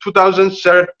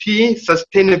 2030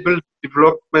 Sustainable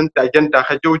Development Agenda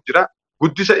kan jiru jira.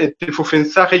 Guddisa itti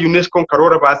fufinsaa kan UNESCOon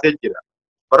karoora baasee jira.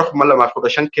 Bara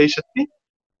 2015 keessatti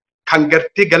kan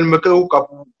gartee galma ga'uu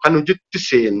qabu kan hojiitti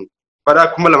seenu bara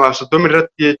 2030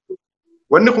 irratti jechuudha.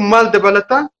 Wanni kun maal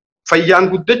dabalata? Fayyaan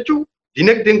guddachuu,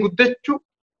 dinagdeen guddachuu,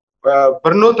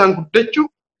 barnootaan guddachuu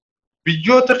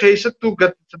biyyoota keessattuu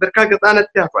sadarkaa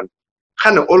gadaanaatti hafan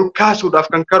kana ol kaasuudhaaf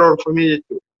kan karoorfamee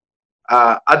jechuudha.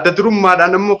 Adda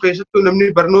durummaadhaan ammoo keessattuu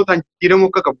namni barnootaan jijjiiramuu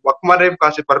akka qabu akkuma reef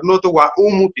kaase barnoota waa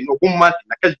uumuutiin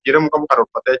ogummaatiin akka jijjiiramuu qabu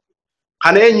karoorfata jechuudha.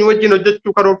 Kana eenyu wajjin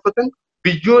hojjechuu karoorfatan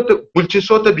biyyoota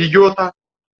bulchitoota biyyoota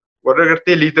warra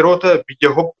gartee liideroota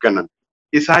biyya hoogganan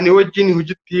isaanii wajjin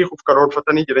hojiitti hiikuuf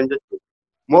karoorfatanii jiran jechuudha.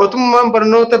 Mootummaan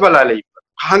barnoota balaaleeffata.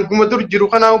 Hanguma dur jiru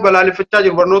kanaa balaaleeffachaa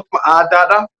jiru barnoota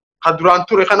aadaadhaa kan duraan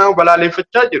ture kanaa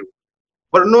balaaleeffachaa jiru.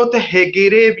 Barnoota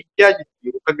hegeree biyyaa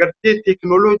jijjiiru kan gartee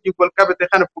teekinooloojii wal qabate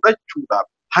kana fudhachuudhaaf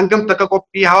hangam takka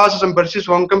qophii hawaasa san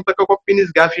barsiisu hangam takka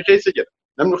qophiinis gaafii keessa jira.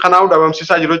 Namni kanaa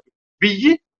dhabamsiisaa jiru.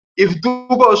 Biyyi if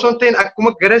duuba osoo hin ta'in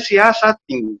akkuma gara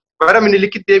siyaasaattiin bara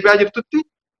minilikitti deebi'aa jirtutti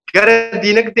gara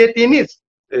diinagdeetiinis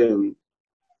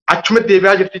achuma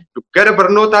deebi'aa jirti jechuudha. Gara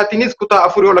barnootaatiinis kutaa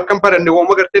afurii ol akkam baranne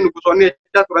wooma gartee nugusoonni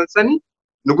jechaa turan sanii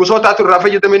nugusootaatu irraa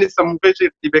fayyadamanis sammuu keessa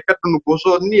itti beekatu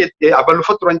nugusoonni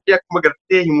abalufa turan jee akkuma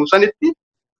gartee himu sanitti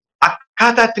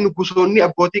akkaataa itti nugusoonni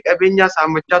abbootii qabeenyaa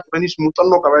saammachaa turanis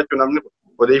muuxannoo qaba jechuudha namni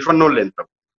odeeffannoo illee ta'u.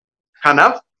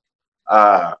 Kanaaf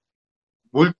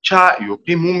bulchaa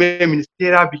yookiin muummee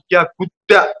ministeeraa biyyaa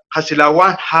guddaa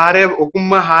hasilaawwan haaree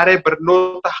ogummaa haaree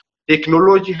barnoota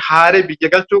teeknooloojii haaree biyya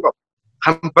galchuu qabu.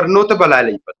 Kan barnoota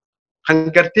balaaleffatu.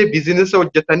 Kan gartee biizinasa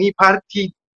hojjetanii paartii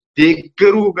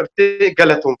deeggaruu gartee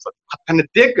galatoomfatu. Akkana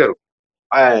deeggaru.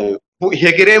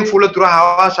 Hegereen fuula dura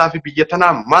hawaasaa fi biyya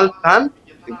tanaa maal ta'an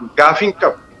gaafiin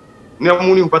qabu.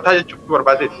 Namoonni hubataa jechuutti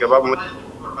barbaadeetti gabaabumatti.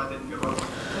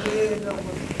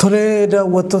 Tolee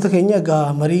daawwattoota keenya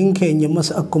egaa mariin keenya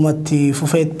ammas akkumatti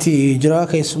fufeetti jira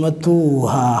keessumattuu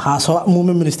haasawaa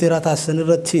muummee ministeeraa taasisan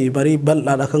irratti marii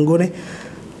bal'aadha kan goone.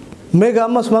 Meegaa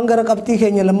ammas waan gara qabxii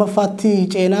keenya lammaffaatti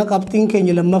ceenaa qabxiin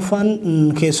keenya lammaffaan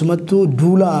keessumattuu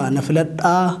duula na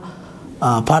filadhaa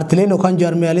paartileen yookaan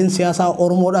jaarmiyaaleen siyaasaa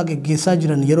Oromoodhaa geggeessaa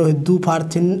jiran yeroo hedduu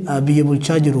paartiin biyya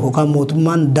bulchaa jiru yookaan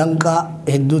mootummaan danqaa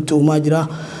hedduutti uumaa jira.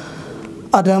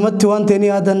 Adaamatti waan ta'een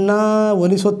yaadannaa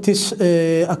walisottis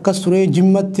akkas ture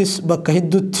jimmattis bakka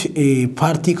hedduutti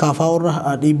paartii kaafaa'urra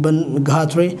dhiibban gahaa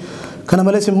ture. Kana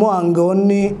malees immoo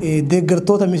aangawoonni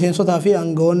deeggartoota miseensotaa fi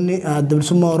aangawoonni adda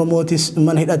bilisummaa Oromootis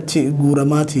mana hidhatti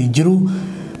guuramaati jiru.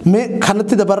 Mee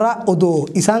kanatti dabarraa odoo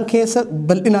isaan keessa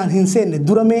bal'inaan hin seenne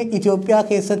dura mee Itoophiyaa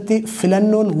keessatti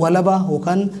filannoon walabaa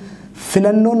yookaan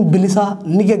filannoon bilisaa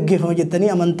ni gaggeeffama jettanii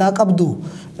amantaa qabdu.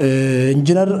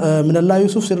 Injiinar Minallaa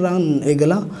Yuusuf sirraan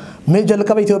eegala. Mee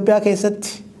jalqaba Itoophiyaa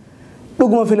keessatti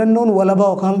dhuguma filannoon walabaa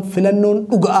yookaan filannoon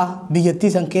dhugaa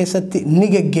biyyattii san keessatti ni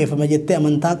gaggeeffama jettee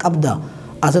amantaa qabda.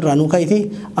 Asirraa nu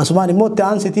ka'iti. Asumaan immoo itti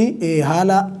aansiti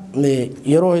haala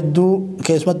yeroo hedduu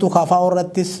keessumattuu kaafaa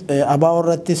irrattis abaa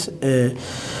irrattis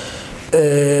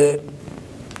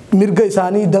mirga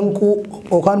isaanii danquu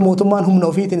yookaan mootummaan humna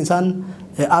ofiitiin isaan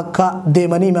akka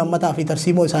deemanii mammataa fi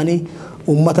tarsiimoo isaanii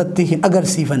uummatatti hin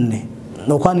agarsiifanne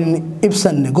yookaan hin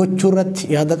ibsanne gochuu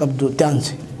irratti yaada qabdu itti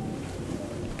aansi.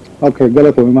 Okay,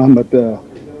 galatoomii Mahammad.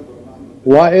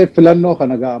 Waa'ee filannoo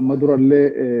kana gaa amma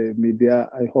durallee miidiyaa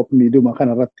I hope miidiyuma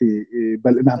kanarratti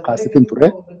bal'inaan kaasitin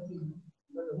ture.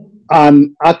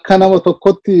 Akka nama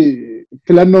tokkotti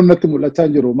filannoon natti mul'achaa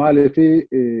hin jiru. Maaliif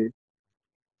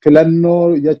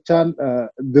filannoo jechaan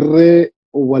dirree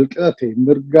walqixate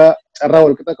mirga carraa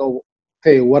walqixa qabu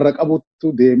ta'e warra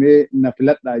qabuttu deemee na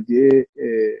filadhaa jedhee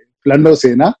filannoo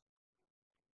seenaa.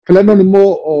 Filannoon immoo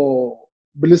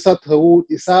bilisa ta'uu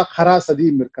isaa karaa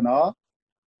sadii mirkanaa'aa.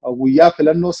 Guyyaa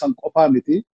filannoo san qofaa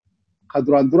miti. Ka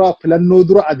duraan dura filannoo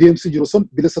dura adeemsi jiru sun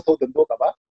bilisa ta'uu danda'u qaba.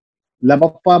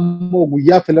 Lamaffaa immoo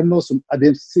guyyaa filannoo sun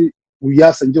adeemsi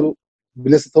guyyaa san jiru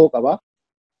bilisa ta'uu qaba.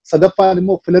 Sadaffaan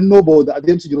immoo filannoo booda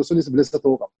adeemsi jiru sunis bilisa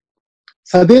ta'uu qaba.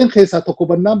 Sadeen keessaa tokko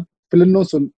bannaan filannoon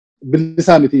sun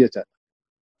bilisaa miti jechaadha.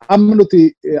 Amma nuti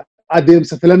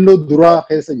adeemsa filannoo duraa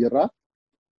keessa jirra.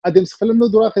 Adeemsa filannoo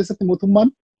duraa keessatti mootummaan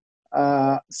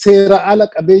seera ala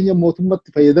qabeenya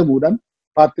mootummatti fayyadamuudhaan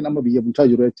paartiin amma biyya bulchaa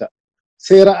jiru jechaadha.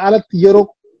 Seera alatti yeroo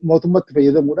mootummatti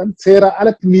fayyadamuudhaan, seera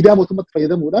alatti miidiyaa mootummatti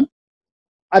fayyadamuudhaan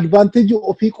advaanteejii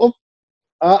ofii qof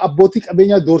abbootii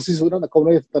qabeenyaa doorsisuudhaan akka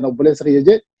humna eeggatan obboleessa kiyya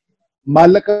jee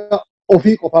maallaqa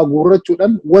ofii qofaa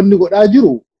guurrachuudhaan wanni godhaa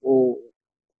jiru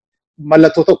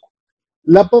mallattoo tokko.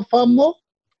 Lammaffaa immoo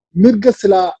mirga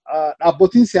silaa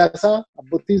abbootiin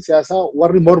siyaasaa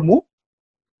warri mormu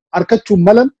harkachuun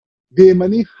malan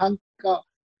deemanii hanqa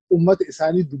ummata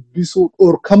isaanii dubbisuu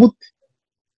dhorkamutti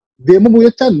deemamu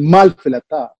jechaan maal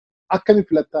filattaa? Akkami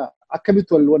filattaa?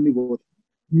 Akkamitti wal wanni goota?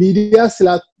 Miidiyaa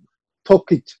silaa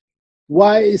tokkicha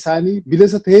waa'ee isaanii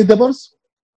bilisa ta'ee dabarsu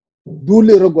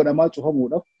duulli irra godhamaa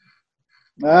cufamuudhaaf.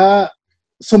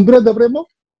 Sumbira dabre immoo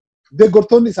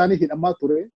deeggartoonni isaanii hidhamaa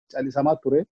ture, callisamaa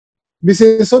ture.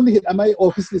 Miseensonni hidhamaa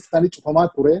oofisni isaanii cufamaa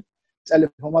ture,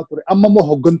 callifamaa ture. Amma immoo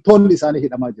hooggantoonni isaanii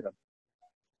hidhamaa jiran.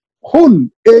 Kun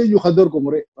eenyu kan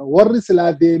dorgomure warri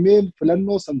silaa deemee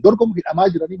filannoo san dorgomu hidhamaa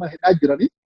jiranii mana hidhaa jiranii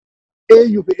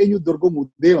eenyu fi eenyu dorgomuu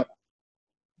deemadha.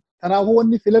 Kanaafuu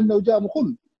wanni filannoo jedhamu kun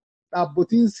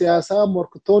dhaabbotiin siyaasaa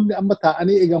morkitoonni amma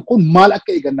taa'anii eegan kun maal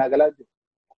akka eegannaa galaa jiru.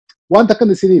 Wanta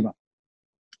akkana isin hima.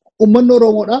 Uummanni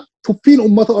Oromoodha tuffiin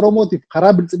uummata Oromootiif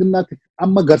karaa bilchiginnaatiif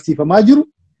amma garsiifamaa jiru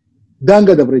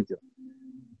daanga dabree jira.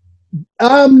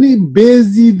 Dhaabni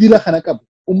beezii dila kana qabu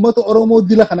uummata Oromoo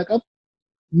dila kana qabu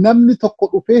namni tokko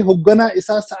dhufee hoogganaa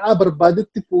isaa sa'aa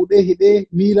barbaadetti fuudhee hidhee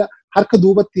miila harka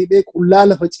duubatti hidhee qullaa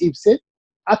lafa ciibsee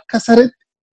akka saretti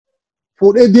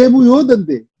fuudhee deemuu yoo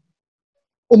danda'e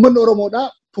uummanni Oromoodhaa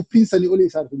tuffiin sanii olii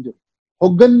isaaf hin jiru.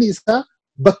 Hoogganni isaa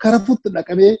bakka rafuutti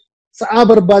dhaqamee sa'aa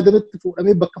barbaadetti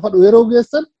fuudhamee bakka fadhu yeroo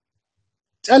geessan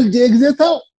cal jeegsee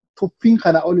taa'u tuffiin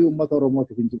kana olii uummata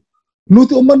Oromootiif hin jiru.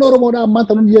 Nuti uummanni Oromoodhaa ammaan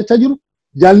ta'uun jechaa jiru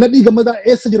jaalladhii gammadaa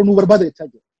eessa jira nu barbaada jechaa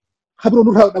jiru. Habiroo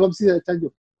nurraa dhabamsiisa jechaa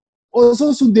jiru.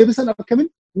 Osoo sun deebisan akkamiin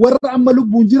warra amma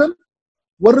lubbuun jiran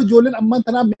warra ijoolleen ammaan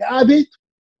tanaa mi'aa beektu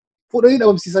fuudhanii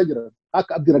dhabamsiisaa jiran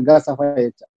akka Abdii Raggaasaa fa'aa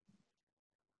jecha.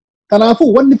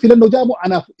 Kanaafuu wanni filannoo jedhamu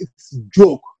anaaf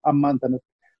joke ammaan tanatti.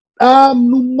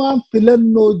 Dhaabnummaan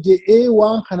filannoo jedhee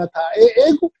waan kana taa'ee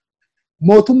eegu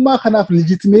mootummaa kanaaf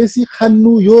legitimeesii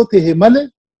kannuu yoo ta'e malee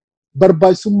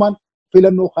barbaachisummaan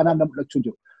filannoo kanaa nama mul'achuu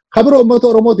jiru. Kabiroo uummata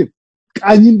Oromootiif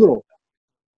qaanyiin biroo.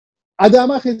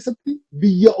 Adaamaa keessatti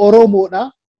biyya Oromoodhaa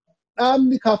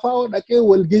dhaabni kafaa'oo dhaqee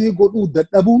walgahii godhuu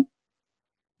dadhabuun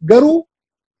garuu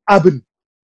abin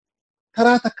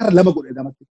taraa takkara lama godhe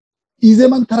namatti.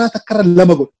 Izeeman taraa takkara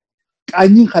lama godhe.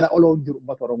 Qaanyiin kana oloo hin jiru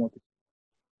uummata Oromootiif.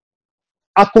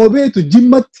 Akkuma beektu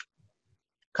jimmatti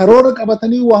karoora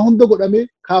qabatanii waa hunda godhamee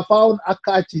kafaa'oon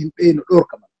akka achi hin dheenu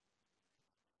dhorkaman.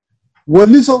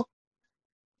 Walliso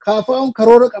kafaa'oon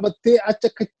karoora qabattee achi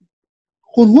akka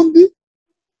kun hundi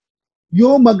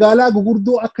yoo magaalaa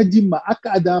gugurdoo akka Jimma,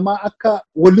 akka Adaamaa, akka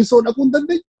Wallisoo dhaquu hin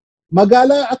dandeenye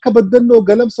magaalaa akka Baddannoo,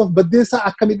 Galamsoof, Baddeessaa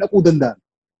akkamiin dhaquu danda'an.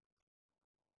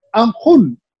 An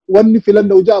kun wanni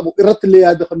filannoo jedhamu irratti illee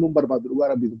yaada kan nuun barbaadu dhugaa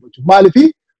rabbii dubbachuuf. Maaliif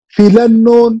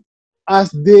filannoon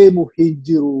as deemu hin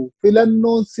jiru.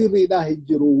 Filannoon sirriidhaa hin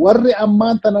jiru. Warri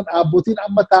ammaan tanan dhaabbotiin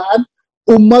amma taa'an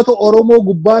ummata Oromoo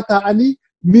gubbaa taa'anii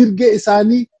mirga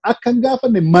isaanii akka hin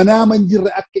gaafanne manaaman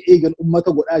jirre akka eegan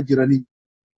ummata godhaa jiranii.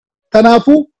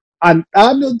 Kanaafuu an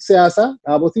dhaabni siyaasaa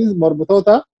dhaabbotiin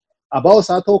mormitoota abaa'oo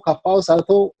isaa ta'u kaffaa'oo isaa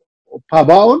ta'u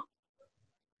pabaa'oon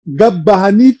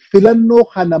gabbahanii filannoo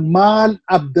kana maal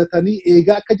abdatanii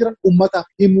eegaa akka jiran ummataaf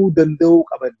himuu danda'uu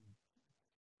qaban.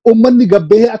 Ummanni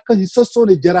gabbahee akka hin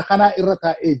sossoone jara kanaa irra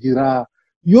taa'ee jira.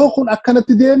 Yoo kun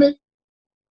akkanatti deeme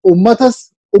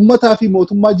ummataa fi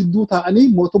mootummaa jidduu taa'anii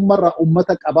mootummaarraa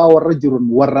ummata qabaa warra jiran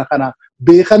warra kana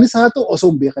beekanis haa ta'u osoo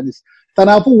hin beekanis.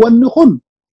 Kanaafuu wanni kun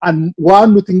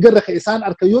waan nuti hin garre isaan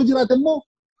harka yoo jiraate immoo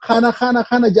kana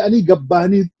jedhanii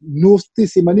gabbahanii nuusti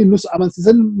simanii nus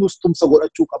amansiisan nus tumsa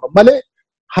godhachuu qaba malee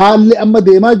haalli amma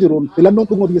deemaa jiruun filannoon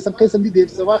dhuguma biyya san keessa ni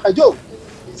deebisamaa kajoo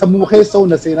sammuu keessa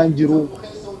hunda seenaan jiru.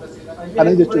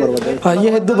 Kana jechuu barbaada.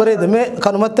 Hayyee hedduu bareeda. Mee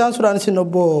kanumatti aansuudhaan isin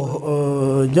obbo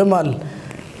Jamaal.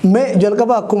 Mee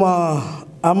jalqaba akkuma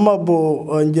amma obbo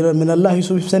Injiinar Minallaa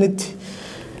Yusuf ibsanitti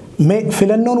mee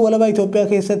filannoon walabaa Itoophiyaa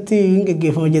keessatti hin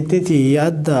gaggeeffama jetteeti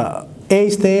yaadda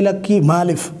ees ta'ee lakkii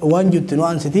maaliif waan jettu nu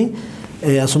aansiti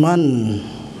asumaan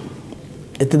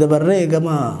itti dabarree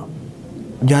gama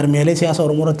jaarmeelee siyaasa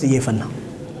Oromoo irratti xiyyeeffanna.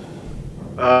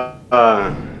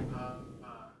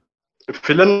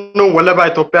 Filannoon walabaa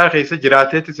Itoophiyaa keessa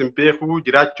jiraateetis hin beeku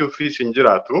jiraachuufis hin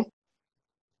jiraatu.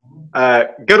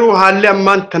 Garuu haalli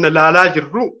ammaan tana ilaalaa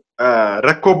jirru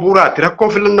rakkoo bu'uuraati. Rakkoo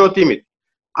filannootii miti.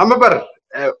 Amma bar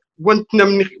wanti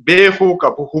namni beekuu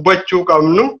qabu hubachuu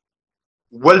qabnu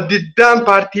waldiddaan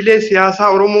paartiilee siyaasaa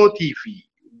Oromootii fi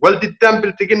waldiddaan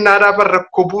biltiginnaadhaa bar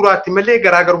rakkoo bu'uuraati malee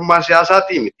garaagarummaa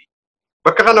siyaasaatii miti.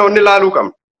 Bakka kana wanni ilaaluu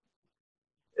qabna.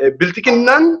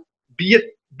 Biltiginnaan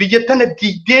biyya tana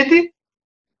diigdeeti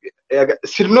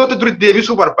sirnoota duri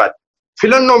deebisuu barbaada.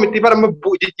 Filannoo miti bara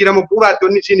jijjiirama bu'uuraatti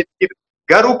wanni isiin itti jiru.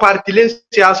 Garuu paartiileen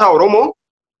siyaasaa Oromoo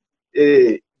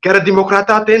gara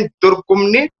dimokiraataa ta'een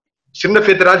dorgomne sirna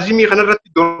federaalizimii kanarratti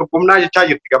dorgomnaa jechaa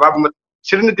jirti gabaabumatti.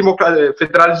 Sirni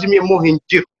federaalizimii immoo hin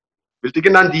jiru.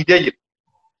 Biltiginnaan diidee jira.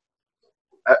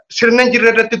 Sirna hin jirre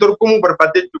irratti dorgomuu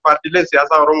barbaadde jechuudha paartiileen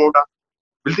siyaasaa Oromoodha.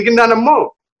 Biltiginnaan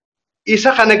immoo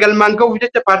isa kana galmaan gahuuf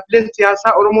jecha paartiileen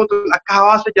siyaasaa Oromootiin akka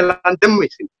hawaasa jalaan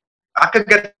dammeessin. Akka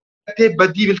gartee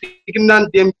badii biltiginnaan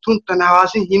deemtuun tan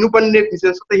hawaasni hin hubanneef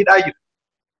miseensota hidhaa jira.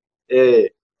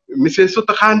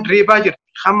 Miseensota kaan reebaa jirti.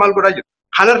 Kaan maal godhaa jirti.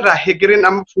 Kanarraa hegereen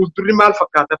amma fuuldurri maal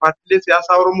fakkaata paartiilee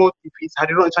siyaasaa Oromootii fi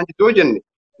hariiroon isaan jiru yoo jenne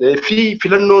fi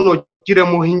filannoon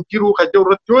hojjiramoo hin jiru kajja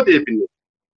irratti yoo deebine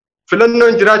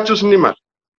filannoon jiraachuus ni mala.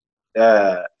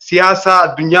 Siyaasa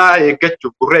addunyaa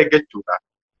eeggachuuf gurra eeggachuudha.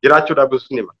 Jiraachuudhaafis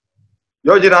ni mala.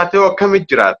 Yoo jiraate akkamitti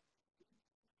jiraata?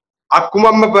 Akkuma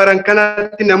amma baran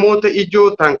kanatti namoota ijoo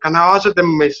ta'an kan hawaasa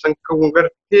dammeessan kan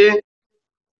gartee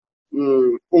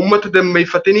ummata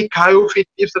dammeeffatanii kaayoo fi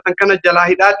ibsatan kana jalaa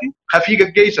hidhaati kafii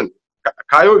gaggeessan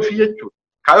kaayoo fi jechuudha.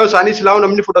 Kaayoo isaanii silaa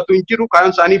namni fudhatu hin jiru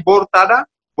kaayoon isaanii boortaadha.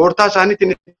 Boortaa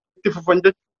isaaniitiin itti fufan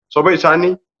jechuudha. Soba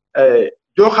isaanii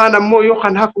yookaan ammoo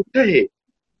yookaan hafu ta'e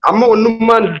amma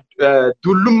onnummaan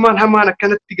dullummaan hamaan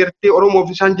akkanatti gartee Oromoo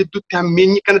fi isaan jidduutti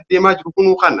hammeenyi kanatti deemaa jiru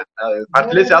kunuu kana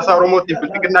paartiilee siyaasaa Oromootiin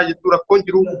biltiginnaa jidduu rakkoon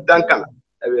jiru guddaan kana.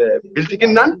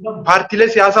 Biltiginnaan paartiilee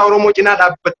siyaasaa Oromoo cinaa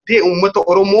dhaabbattee uummata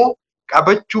Oromoo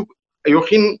qabachuu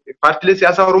yookiin paartiilee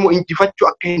siyaasaa Oromoo injifachuu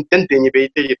akka hin dandeenye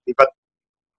beektee jirti.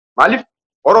 Maaliif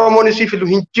Oromoon isii filu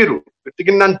hin jiru.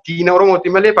 Biltiginnaan diina Oromooti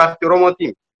malee paartii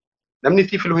Oromootiin namni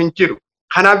isii filu hin jiru.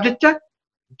 Kanaaf jecha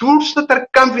dursa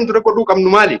tarkaanfiin dura godhuu qabnu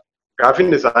maali?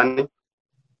 Gaaffinni isaanii.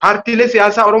 paartiilee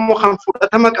siyaasaa Oromoo kan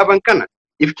fudhatama qaban kana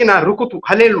ifkinaan rukutu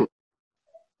haleelu.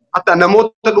 Hatta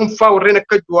namoota dhuunfaa warreen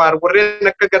akka Jawaar warreen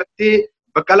akka gartee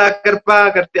Baqqalaa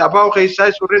Garbaa gartee Abaa'oo keessaa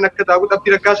warreen akka Daawud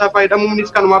Abdii Raggaasaa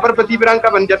fayyadamuunis kanuma barbadii biraan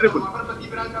qaban jarri kun.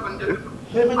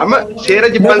 Amma seera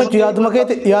jibbansa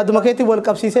yaaduma keetti wal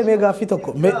qabsiisee mee gaaffii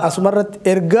tokko asumarratti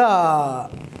ergaa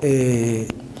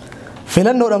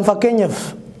filannoodhaan fakkeenyaaf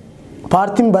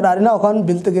paartiin badhaadhinaa yookaan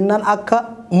bilxiginnaan akka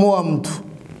mo'amtu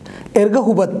erga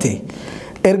hubatte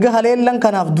erga haleellan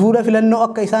kanaaf duula filannoo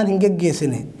akka isaan hin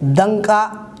geggeessine danqaa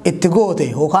itti goote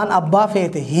yookaan abbaa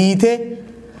feete hiite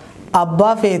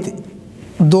abbaa feete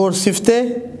doorsiftee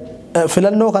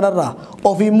filannoo kanarraa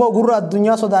ofii immoo gurra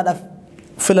addunyaa sodaadhaaf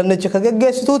filannicha ka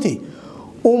geggeessituuti.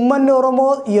 Uummanni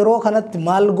Oromoo yeroo kanatti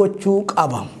maal gochuu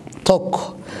qaba? Tokko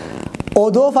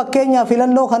odoo fakkeenyaa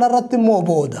filannoo kanarratti immoo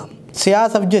booda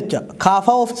siyaasaaf jecha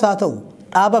kaafaa ofiisaa ta'u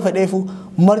dhaaba fedheefu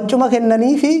marcuma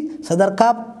kennanii fi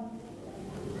sadarkaa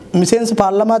miseensi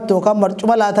paarlamaatti yookaan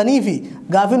marcuma laatanii fi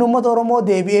gaafiin uummata Oromoo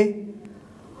deebi'ee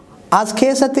as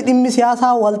keessatti dhimmi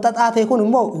siyaasaa wal xaxaa ta'e kun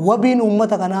immoo wabiin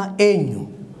uummata kanaa eenyu?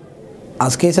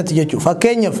 As keessatti jechuudha.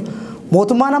 Fakkeenyaaf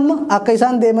mootummaan amma akka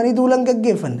isaan deemanii duulan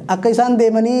gaggeeffanne akka isaan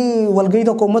deemanii walgahii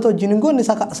tokko uummata wajjin hin goone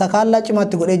sakaallaa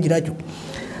cimaatti godhee jira jechuudha.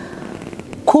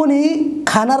 Kuni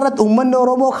kanarratti uummanni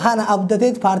Oromoo kana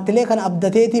abdateeti paartilee kana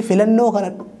abdateeti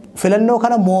filannoo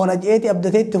kana moona jeeti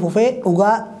abdateetti fufee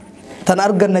dhugaa tan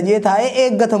arganna jee taa'ee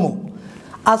eeggatamu.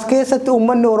 As keessatti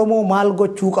uummanni Oromoo maal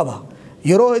gochuu qaba?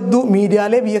 Yeroo hedduu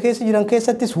miidiyaalee biyya keessa jiran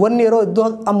keessattis wanni yeroo hedduu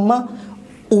amma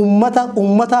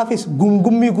uummataafis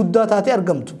gungummii guddaa taatee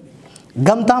argamtu.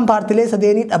 Gamtaan paartilee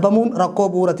sadeenii dhabamuun rakkoo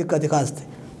bu'uura xiqqaati kaaste.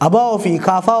 Abaa'oo fi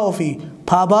Kaafaa'oo fi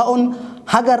Paabaa'oon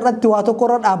haga irratti waa tokko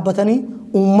irra dhaabbatanii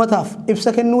uummataaf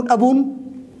ibsa kennuu dhabuun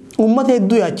uummata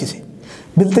hedduu yaachise.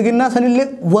 Bilxiginnaa sanillee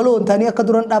waloon ta'anii akka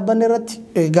duran dhaabbanne irratti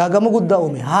gaagama guddaa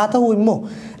uume. Haa ta'u immoo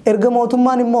erga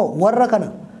mootummaan immoo warra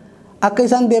kana akka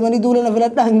isaan deemanii duula na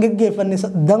filadhaa hin geggeeffanne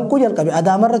danquu jalqabe.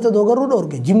 Adaamarratti odoo garuu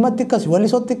dhoorge Jimmatti akkasi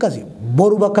Wallisootti akkasi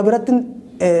boru bakka biratti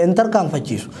hin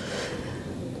tarkaanfachiisu.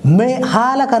 Mee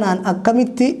haala kanaan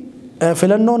akkamitti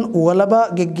filannoon walabaa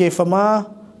geggeeffamaa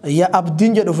ya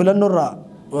abdiin jedhu filannoorraa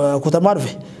kutamaa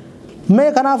dhufe?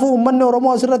 Mee kanaafuu uummanni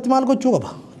Oromoo asirratti maal gochuu qaba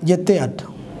jettee yaadda?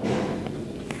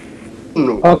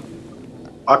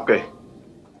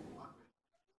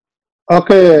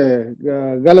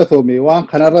 Galatoomii waan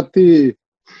kanarratti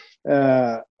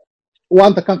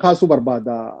waan takkan kaasuu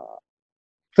barbaada.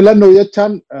 Filannoo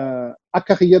jechaan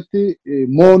akka kiyyatti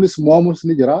moomus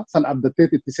ni jira san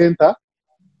abdatteet itti seenta.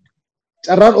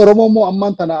 Carraan Oromoo immoo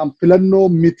ammaan tana filannoo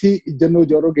miti ijjannoo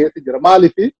ijoorroo geetti jira.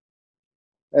 Maaliif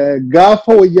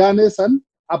gaafa wayyaanee san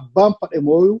abbaan fadhe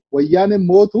mooyu wayyaanee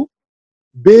mootu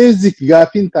beezik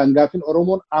gaafiin ta'an gaafiin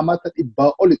Oromoon amata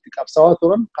dhibbaa olitti qabsawaa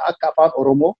turan ka akka afaan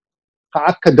Oromoo ka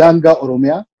akka daangaa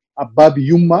Oromiyaa abbaa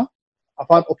biyyummaa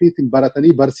afaan ofiitiin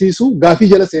baratanii barsiisu gaafii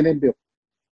jala seeneen beeku.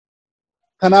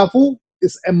 Kanaafuu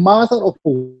is a matter of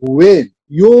when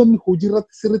yoom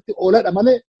hojiirratti sirritti ooladha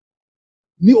malee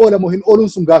ni oolamoo hin ooluun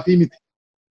sun gaafii miti.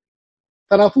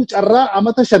 Kanaafuu carraa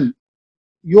amata 5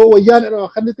 yoo wayyaan irraa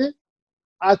kannite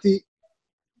ati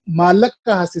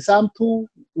maallaqa hasisaamtuu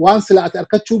waan sila ati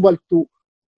arkachuu baltu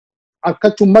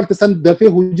arkachuu malte san dafee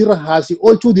hojiirra haasii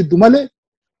oolchuu diddu malee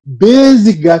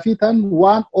basic gaafii tan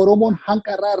waan Oromoon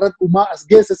hanqa irraa dhumaa as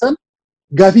geesse san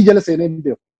gaafii jala seenee hin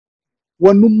beeku.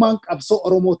 Wannummaan qabsoo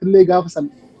Oromootillee gaafa san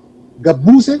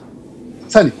gabbuuse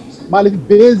sani maaliif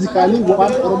basically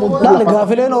waan Oromoon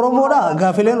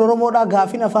gaafileen Oromoodha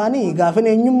gaafiin afaanii gaafiin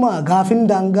eenyummaa gaafiin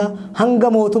daangaa hanga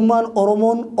mootummaan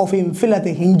Oromoon ofiin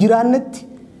filate hin jiraannetti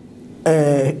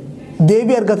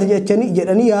deebii argata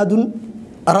jedhanii yaaduun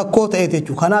rakkoo ta'eeti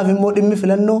jechuudha. Kanaaf immoo dhimmi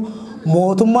filannoo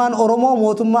mootummaan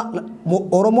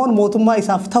Oromoon mootummaa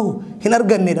isaaf ta'u hin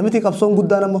argannedha miti qabsoon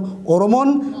guddaan amma Oromoon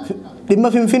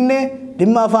dhimma Finfinnee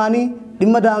dhimma afaanii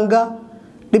dhimma daangaa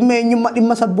dhimma eenyummaa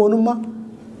dhimma sabboonummaa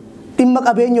dhimma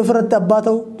qabeenya ofirratti abbaa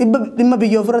ta'u dhimma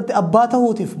biyya ofirratti abbaa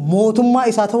ta'uutiif mootummaa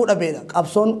isaa ta'uu dhabeedha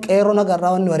qabsoon qeerroo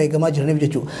nagarraa wanni wareegamaa jiraniif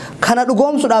jechuudha. Kana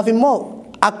dhugoomsuudhaaf immoo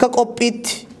akka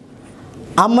qophiitti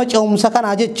amma ce'umsa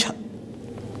kanaa jecha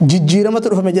jijjiiramatu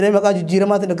dhufame jedhee maqaa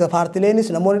jijjiiramaatiin erga paartileenis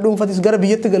namoonni dhuunfatis gara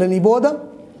biyyatti galanii booda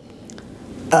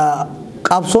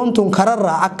qabsoon tun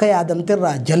kararraa akka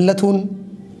yaadamterraa jallatuun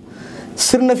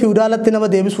sirna fiudaalatti nama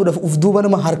deebisuudhaaf uf duuba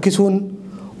nama harkisuun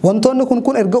wantoonni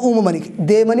kun erga uumamanii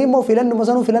deemanii immoo filannuma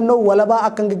sanuu filannoo walabaa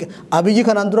akka abiyyi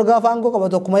kanaan dura gaafa aangoo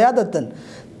qabatu akkuma yaadattan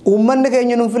uummanni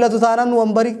keenya nun filatu taanaan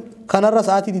wanbari kanarra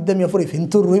sa'aatii 24 hin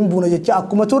turru hin buuna jecha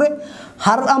akkuma ture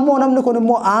har'a ammoo namni kun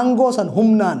immoo aangoo san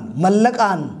humnaan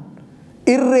mallaqaan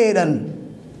irreedhan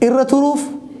irra turuuf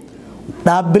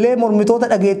dhaabbilee mormitoota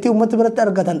dhageettii uummata biratti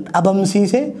argatan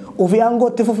dhabamsiisee ofii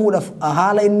aangootti fufuudhaaf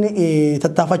haala inni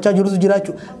tattaafachaa jirus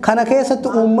jiraachuu kana keessatti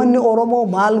uummanni Oromoo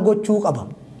maal gochuu qaba?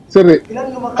 Sirri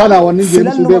kana wanni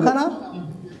deemsuu deemu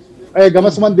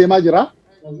gamasuman deemaa jira.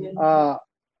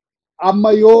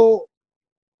 Amma yoo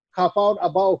kaafaa'oon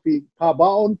abbaa fi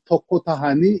kaabaa'oon tokko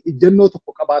tahanii ijjennoo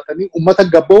tokko qabaatanii uummata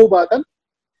gabba'uu baatan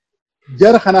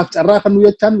jara kanaaf carraa kan nu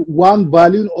jechaan waan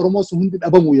baaliin Oromoo sun hundi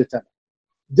dhabamu jechaan.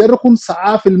 Jarri kun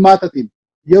sa'aa filmaatatiin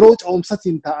yeroo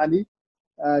ce'umsatiin ta'anii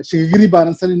shigirii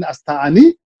baanansaniin as ta'anii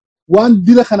waan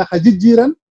dila kana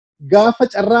jijjiiran gaafa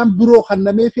carraan biroo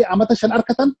kannamee fi amata 5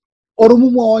 arkatan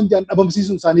Oromummaa waan jaan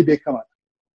dhabamsiisuun isaanii beekamaadha.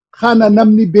 Kana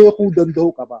namni beekuu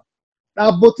danda'u qaba.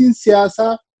 Dhaabbotiin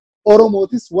siyaasaa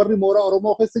Oromootis warri mooraa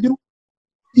Oromoo keessa jiru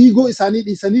dhiigoo isaanii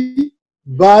dhiisanii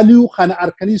baaliyuu kana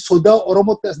arkanii sodaa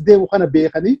Oromootti as deemu kana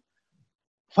beekanii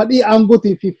fadhii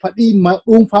aangootii fi fadhii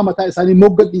dhuunfaa mataa isaanii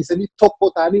mogga dhiisanii tokko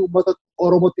ta'anii uummata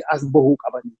Oromootti as bahuu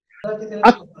qabanii.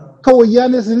 Akka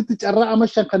wayyaanee sirriitti carraa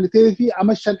amashan kan ta'ee fi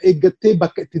amashan eeggattee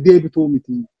bakka itti deebituu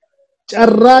miti.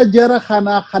 Carraa jara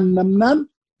kanaa kannamnaan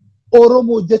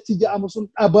Oromoo jechi jedhamu sun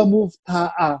dhabamuuf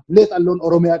taa'a. Leexalloon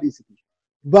Oromiyaa dhiisiti.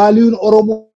 Baaliyuun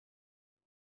Oromoo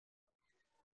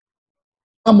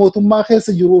mootummaa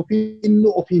keessa jiruu fi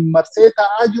inni ofiin marsee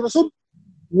taa'aa jiru sun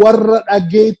warra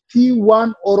dhageettii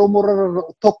waan Oromoo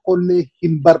tokkollee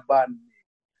hin barbaanne.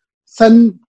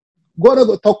 San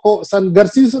godha tokko san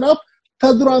garsiisuudhaaf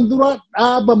ta duraan dura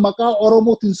dhaaba maqaa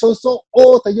Oromootiin sosoo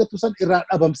oota jettu san irraa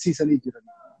dhabamsiisanii jiran.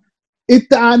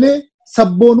 Itti aanee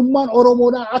sabboonummaan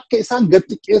Oromoodhaa akka isaan gad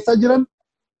xiqqeessaa jiran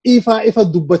ifa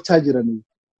dubbachaa jiranii.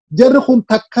 Jarri kun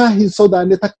takkaa hin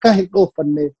sodaanne takkaa hin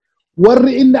dhooffanne.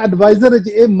 Warri inni advaayizara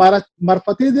jedhee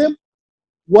marfatee deemu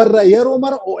warra yeroo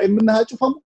mara OMN haa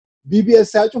cufamu,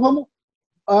 BBS haa cufamu,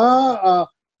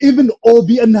 even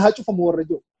OBN haa cufamu warra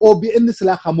jiru. OBN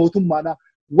silaa haa mootummaadha.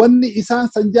 Wanni isaan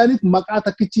sanjaaniif maqaa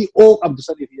takkichi O qabdu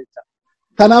saniif jecha.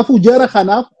 Kanaafuu jara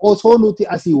kanaaf osoo nuti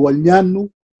asii wal nyaannu,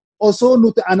 osoo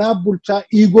nuti anaaf bulchaa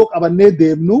dhiigoo qabannee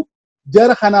deemnu,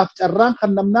 jara kanaaf carraan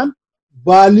kan namnaan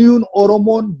baaliyuun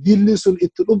Oromoon dilli sun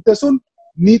itti dhumte sun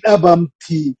ni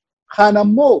dhabamti.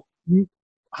 Kanammoo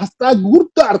hastaa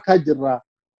gurguddaa argaa jirra.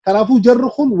 Kanaafuu jarri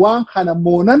kun waan kana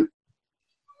moonan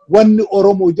wanni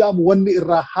Oromoo jedhamu wanni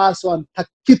irraa haasawaan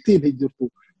takkittiin hin jirtu.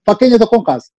 Fakkeenya tokkoon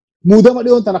kaasa. Muudama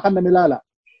dhiyoon tana kan nama ilaala.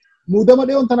 Muudama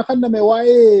dhiyoon tana kan nama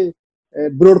waa'ee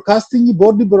broadcasting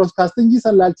board broadcasting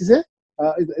san laalchisee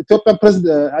Ethiopian Press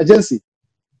Agency.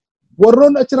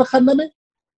 Warroon achirra kan nama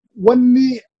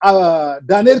wanni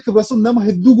Daniel Kibrat nama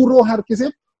hedduu gurroo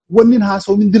harkiseef wanni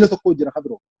haasawuun dila tokko jira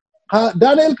kabiroo.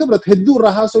 Daniel Kibrat hedduu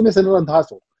irraa haasawame sanirraan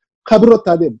haasawu. Kabiroo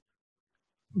taadeen.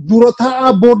 Dura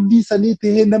taa'aa boordii sanii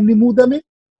tahee namni muudame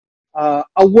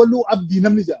awwaluu abdii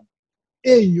namni jedhama.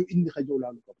 Eenyu inni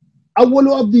kajoolaa qabu.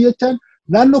 Awwaluu abdii jechaan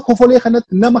naannoo kofolee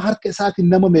kanatti nama harka isaatiin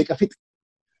nama meeqa fixe.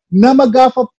 Nama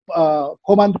gaafa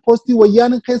command postii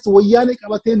wayyaanee keessa wayyaanee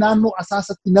qabatee naannoo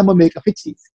asaasatti nama meeqa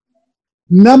fichiise.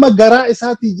 Nama garaa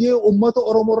isaatii jee uummata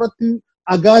Oromoo irratti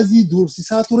agaazii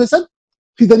duursisaa ture san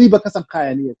fidanii bakka san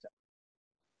kaayanii jechaan.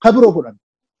 Kabiroo godhan.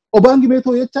 Obaangi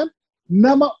Meetoo jechaan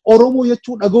nama Oromoo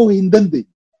jechuu dhaga'uu hin dandeenye.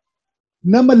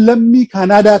 Nama lammii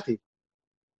Kanaadaa ta'e.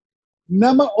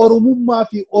 Nama Oromummaa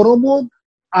fi Oromoon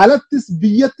alattis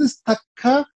biyyattis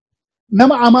takka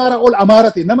nama Amaara ol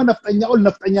Amaara ta'e. Nama Nafxanyaa ol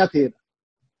Nafxanyaa ta'edha.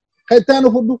 Kan itti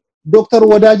aanu fudhu Dr.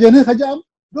 Wadaajanii ka jedhamu.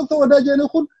 Dr. Wadaajanii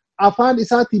kun afaan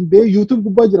isaatiin bee YouTube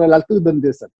gubbaa jira laaltuu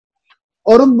dandeessan.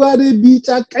 Orombaadee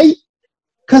biicaa qay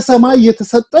kasamaa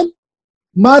የተሰጠን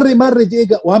ማሬ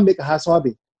ጄጋ waan meeqa haasawaa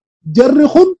bee. Jarri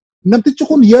kun namtichi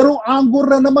kun yeroo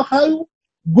aangorra nama kaayu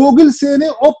Google seenee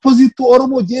opposite to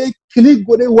Oromoo jee click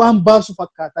godhee waan baasu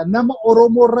fakkaata. Nama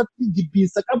Oromoo irratti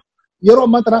jibbiinsa qabu yeroo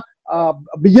ammaa tana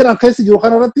biyyaraan keessa jiru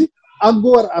kana irratti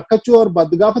aangoo akkachuu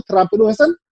barbaaddu gaafa Tiraamp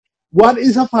dhufesan waan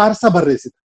isa faarsa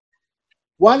barreessita.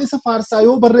 Waan isa faarsaa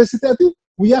yoo barreessite ati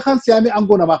guyyaa kan siyaamee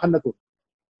aangoo namaa kan natu.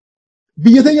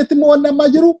 Biyya teenyatti immoo waan ammaa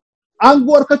jiru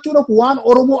aangoo harkachuudhaaf waan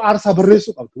Oromoo aarsaa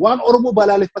barreessuu qabdu. Waan Oromoo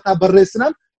balaaleffataa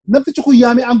barreessinaan namtichi kun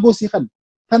yaamee aangoo sii kan.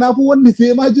 Kanaafuu wanni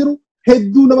deemaa jiru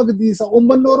hedduu nama gaddisiisa.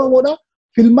 Uummanni Oromoodha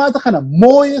filmaata kana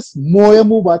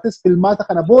mooyamuu baates filmaata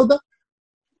kana booda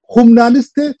humnaanis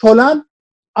ta'e tolaan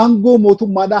aangoo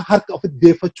mootummaadhaa harka ofitti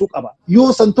deeffachuu qaba.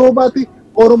 Yoo san ta'uu baate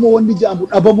Oromoo wanni jedhamu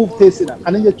dhabamuuf teessidha.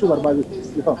 Kanan jechuu barbaadu.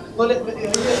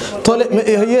 Tole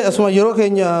asuma yeroo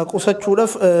keenya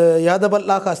qusachuudhaaf yaada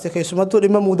bal'aa kaaste keessumattuu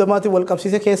dhimma muudamaatiin wal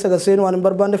qabsiise keessa galseenu waan hin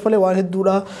barbaanneef malee waan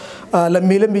hedduudha.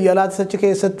 Lammiileen biyya alaatis achi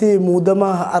keessatti muudama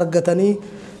argatanii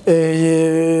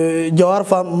Jawar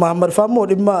Muhammad Fammo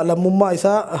dhimma lammummaa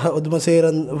isaa oduma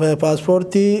seeran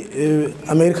paaspoortii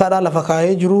Ameerikaadhaa lafa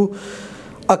kaa'ee jiru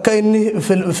akka inni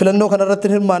filannoo kana irratti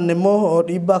hirmaanne immoo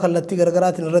dhiibbaa kallattii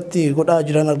garaagaraatiin irratti godhaa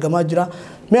jiran argamaa jira.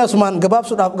 Mee asumaan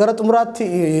gabaabsuudhaaf gara xumuraatti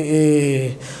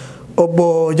obbo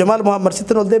Jamaal Muhammad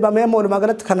sittin ol deebamee amma walumaa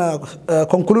galatti kana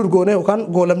konkuluud goonee yookaan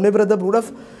goolamnee bira dabruudhaaf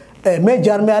mee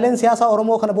jaarmiyaaleen siyaasaa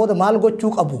Oromoo kana booda maal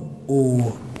gochuu qabu?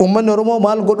 Uummanni Oromoo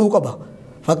maal godhuu qaba?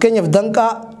 Fakkeenyaaf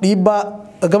danqaa dhiibbaa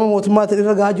gama mootummaatiin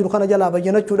irra gahaa jiru kana jalaa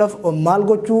bayyanachuudhaaf maal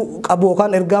gochuu qabu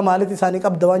yookaan ergaa maaliif isaanii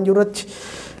qabda waan jirurratti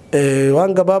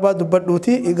waan gabaabaa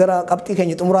dubbadhuuti gara qabxii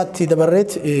keenya xumuraatti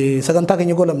dabarreet sagantaa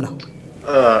keenya goolamna.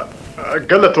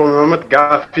 Galatoomamatti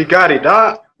gaaffii gaariidha.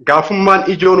 Gaafummaan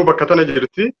ijoonu bakka tana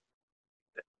jirti.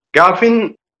 Gaaffiin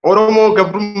Oromoo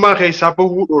gabrummaa keessaa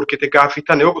bahuu dhorkite gaaffii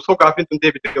tana yoo osoo gaaffiin tun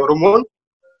deebite Oromoon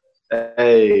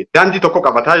daandii tokko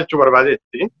qabataa jechuu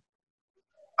barbaadeetti.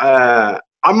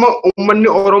 Amma uummanni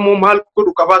Oromoo maal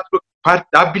godhu qabaatu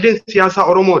dhaabbileen siyaasaa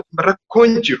Oromoo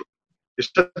rakkoon jiru.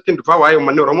 Isatti dhufaa waa'ee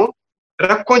uummanni Oromoo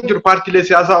rakkoon jiru paartiilee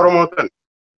siyaasaa Oromoo tan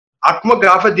akkuma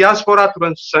gaafa diyaaspooraa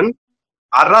turan san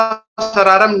har'aa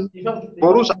saraaramni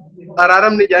boruu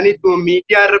saraaramni jedhanii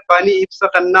miidiyaa irra baanii ibsa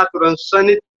kannaa turan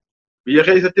sanitti biyya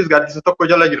keessattis gaaddisa tokko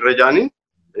jala jirra jedhanii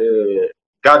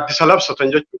gaaddisa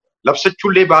labsatan jechuudha.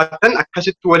 Labsachuullee baatan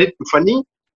akkasitti walitti dhufanii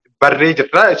barree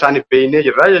jirra isaaniif beeynee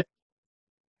jirra jechuudha.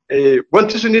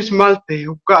 Wanti sunis maal ta'e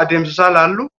hoggaa adeemsisaa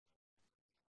laallu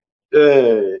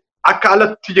akka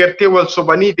alatti jeertee wal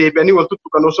sobanii deebi'anii wal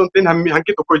tuttuqan osoo hin ta'in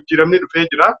hanqi tokko jijjiiramni dhufee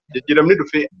jira. Jijjiiramni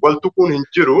dhufee wal tuquun hin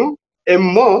jiru.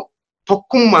 Immoo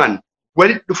tokkummaan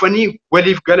walitti dhufanii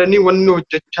waliif galanii wanni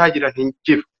hojjechaa jiran hin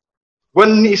jiru.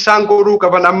 Wanni isaan godhuu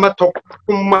qaban amma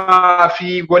tokkummaa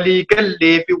fi walii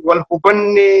gallee fi wal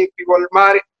hubannee fi wal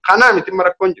maari kanaa miti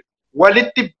rakkoon jiru.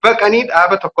 Walitti baqanii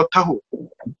dhaaba tokko ta'u.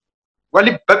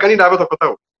 Walitti baqanii dhaaba tokko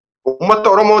ta'u. Uummata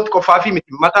Oromooti qofaa fi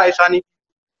miti mataa isaanii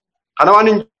kana waan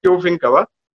hin jiruuf hin qaba.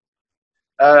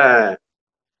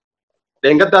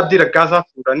 Leengadda Abdii Raggaasaa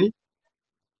fuudhanii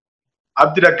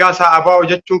Abdii Raggaasaa Abaa'oo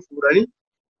jechuun fuudhanii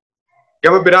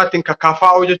gama biraatiin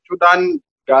Kakaafaa'oo jechuudhaan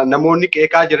namoonni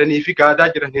qeeqaa jiranii fi gaadaa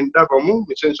jiran hin dhabamu.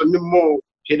 Miseensonni immoo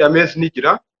hidhamees ni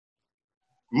jira.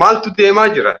 Maaltu deemaa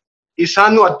jira?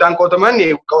 Isaan nu addaan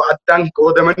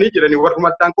qoodamanii jiranii warruma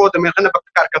addaan qoodame kana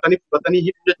bakka harkatanii fudhatanii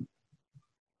hidhu jechuudha.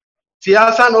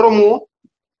 Siyaasaan Oromoo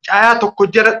caayaa tokko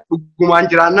jara dhugumaan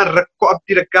jiraannaan rakkoo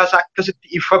Abdii Raggaasaa akkasitti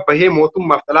ifa bahee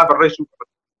mootummaaf xalaa barreessuu qaba.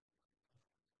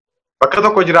 Bakka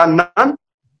tokko jiraannaan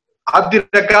Abdii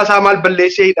Raggaasaa maal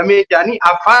balleessee hidhamee jedhanii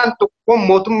afaan tokkoon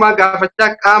mootummaa gaafachaa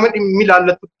qaama dhimmi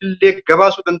ilaallatutti illee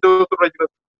gabaasuu danda'u turre jira.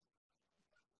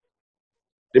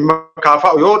 Dhimma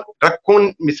Kaafaa'u yoo rakkoon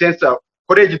miseensa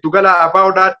koree jiddugala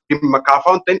Abaa'oodhaa dhimma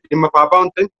Kaafaa'u hin ta'in dhimma Faabaa'u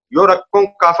hin ta'in yoo rakkoon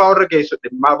Kaafaa'u irra geessu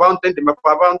dhimma Abaa'u hin ta'in dhimma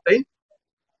Faabaa'u hin ta'in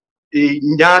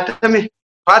nyaatame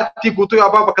paartii guutuu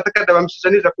Abaa'oo bakka takka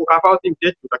dhabamsiisanii rakkoo Kaafaa'ootiin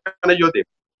jechuudha. Akkana yoo deemu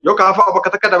yoo Kaafaa'oo bakka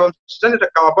takka dhabamsiisanii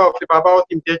rakkoo Abaa'oo fi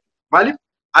Faabaa'ootiin jechuudha. Maaliif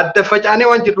adda facaanee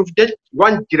waan jirruuf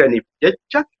waan jiraniif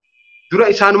jecha dura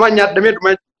isaanumaan nyaadhamee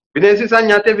dhuma bineensi isaan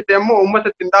nyaatee bitee ammoo uummata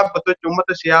ittiin dhaabbatu jechuudha.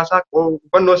 Uummata siyaasaa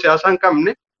hubannoo siyaasaa hin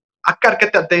qabne akka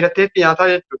harkatti adda hirateetti nyaataa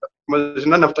jechuudha.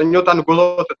 Sina nafxanyootaan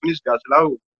gosoota kunis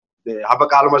gaasilaa'u haba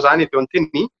qaaluma isaaniiti wanti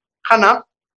inni. Kanaaf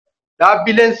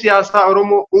dhaabbileen siyaasaa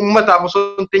Oromoo uummataaf osoo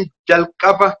hin ta'in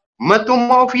jalqaba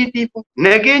matummaa ofiitiif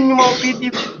nageenyuma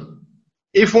ofiitiif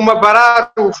ifuma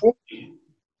baraaruuf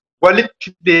walitti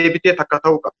deebitee takka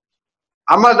ta'uu qaba.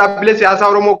 Amma dhaabbilee siyaasaa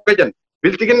Oromoo gajan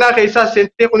biltiginnaa keessaa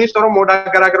seentee kunis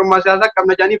Oromoodhaa garaagarummaa siyaasaa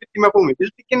qabna jedhaniif itti makuumi.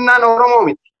 Biltiginnaan Oromoo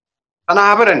miti. Kana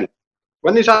haa barani.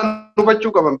 Wanni isaan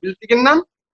hubachuu qaban biltiginnaan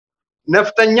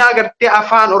naftanyaa agartee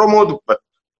afaan Oromoo dubbatu.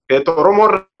 Feeto Oromoo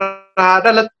irraa haa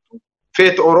dhalattu.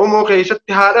 Feeto Oromoo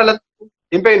keessatti haa dhalattu.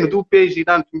 Hin beeknu dubbee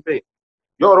isiidhaan hin beeknu.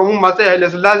 Yoo Oromummaa ta'e Haile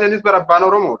Sillaaseenis bara abbaan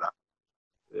Oromoodha.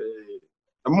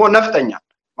 Ammoo naftanya.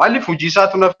 Maaliif hojii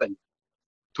isaatu naftanya?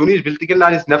 Tunis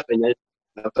biltiginnaanis naftanya.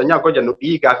 Naftanya akkoo jennu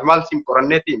dhiigaa fi maal siin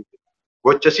qoranneetiin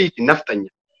gochasiiti naftanya.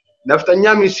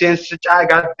 Naftanyaa miseensa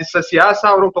gaaddisa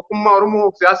siyaasaa Oromoo tokkummaa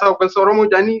Oromoo siyaasaa hooggansa Oromoo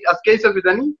jedhanii as keessa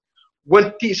fidanii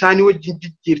wanti isaanii wajjin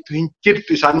jijjiirtu hin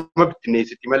jirtu isaanuma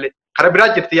bittinneessiti malee. Kara biraa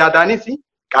jirti yaadaanis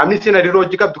qaamni isin hariiroo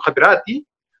hojii qabdu kan biraati.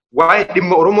 Waa'ee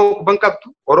dhimma Oromoo quban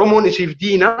qabdu Oromoon isiif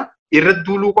diina irra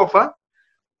duuluu qofa.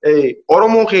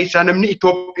 Oromoo keessaa namni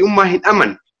Itoophiyummaa hin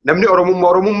amanne namni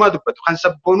Oromummaa dubbatu kan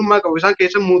sabboonummaa qabu isaan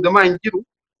keessa muudamaa hin jiru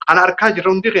kan harkaa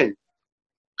jira hundi keenya.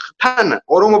 Tana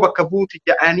Oromoo bakka buuti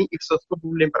jedhanii ibsatu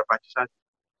bulleen barbaachisaa.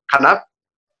 Kanaaf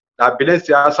dhaabbileen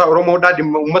siyaasaa Oromoodhaa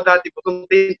dhimma uummataatiif osoo hin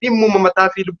ta'in dhimma mataa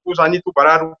fi lubbuu isaaniitu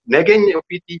baraaru nageenya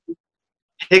ofiitiif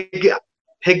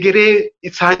hegeree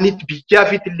isaaniitti biyyaa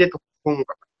fi illee tokkoon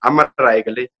qaba. Ammarraa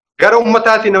eegalee. Gara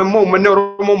ummataatiin ammoo uummanni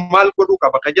Oromoo maal godhuu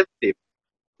qaba ka jetteef.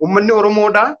 Uummanni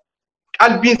Oromoodhaa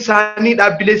qalbiin isaanii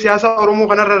dhaabbilee siyaasaa Oromoo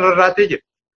kanarra rarraatee jira.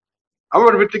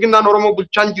 Amma bilbilaan Oromoo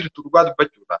bulchaan jirtu dhugaa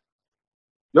dubbachuudha.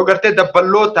 Yoo gartee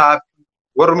dabballootaa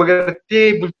warra gartee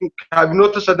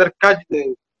kaabinoota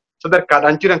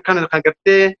sadarkaadhaan jiran kana kan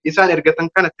gartee isaan ergatan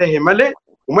kana ta'e malee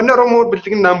uummanni Oromoo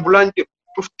bilbilaan bulaan jiru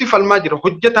dhufti falmaa jira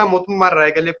hojjetaa mootummaarraa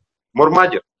eegalee mormaa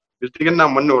jira. Bilbilaan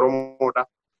uummanni Oromoodha.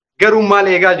 Garuu maal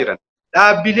eegaa jiran?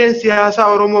 Dhaabbileen siyaasaa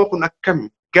Oromoo kun akkami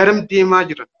garam deemaa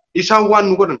jiran? Isaan waan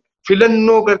nu godhan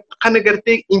filannoo kana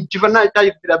gartee injifannaa ijaa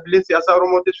jirti dhaabbileen siyaasaa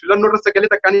Oromootis filannoo irra sagalee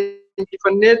takkaan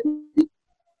injifannee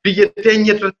biyya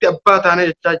teenya irratti abbaa taanee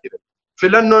jechaa jiran.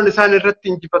 Filannoon isaan irratti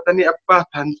injifatanii abbaa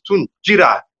ta'an sun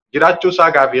jiraachuu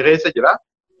isaa gaafii keessa jira.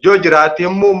 Yoo jiraate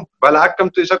immoo balaa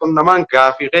akkamtu isa qunnamaan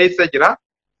gaafii keessa jira.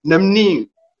 Namni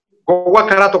gowwaa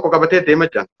karaa tokko qabatee deema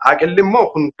jiran. Aqilli immoo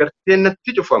kun gartee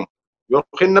natti cufamu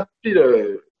yookiin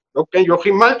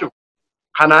maal cufu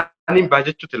kanaaniin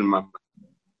baajachuu tilmaama.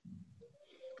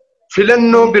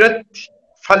 Filannoo biratti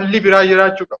falli biraa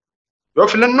jiraachuu qaba. Yoo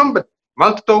filannoon badde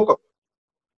maaltu ta'uu qaba?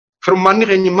 Firmaanni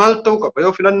keenya maal ta'uu qaba?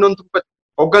 Yoo filannoon tubbate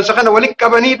hoggansa kana walitti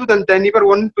qabaniitu danda'anii bar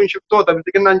wanti tun shiftoota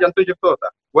biltiqinnaan jantuu shiftoota.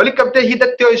 Walitti qabdee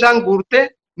hidhattee yoo isaan guurtee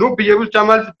nuu biyya bulchaa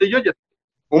maal fitte yoo jette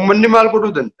uummanni maal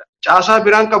godhuu danda'a? Caasaa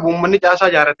biraan qabu uummanni caasaa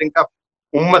ijaarrate hin qabu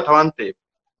uummata waan ta'eef.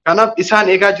 Kanaaf isaan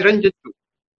eegaa jiran jechuudha.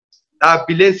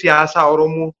 Dhaabbileen siyaasaa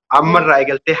Oromoo ammarraa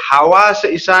eegaltee hawaasa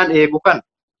isaan eegu kan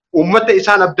uummata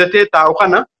isaan abdatee taa'u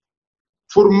kana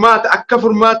akka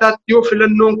furmaataatti yoo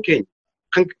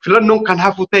filannoon kan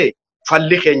hafu ta'e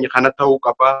falli keenya kana ta'uu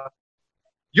qaba.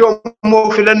 Yoo immoo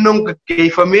filannoon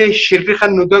gaggeeffamee shirri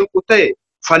kan nu danqu ta'e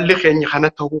falli keenya kana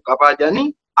ta'uu qaba jedhanii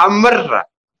ammarra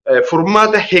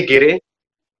furmaata hegeree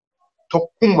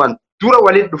tokkummaan dura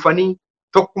waliin dhufanii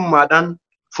tokkummaadhaan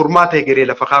furmaata hegeree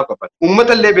lafa kaa'u qaban.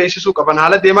 Uummata illee beeksisuu qaban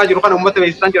haala deemaa jiru kana uummata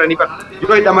beeksisan jiranii bara.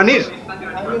 Yoo hidhamanis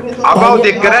abbaa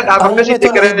deeggaraa dhaaba akkasii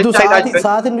deeggaraa jechaa hidhaa jiran.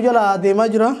 Sa'aatiin nu jala deemaa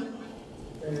jira.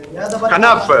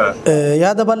 Kanaaf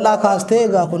yaada bal'aa kaastee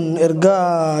egaa kun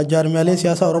ergaa jaarmiyaalee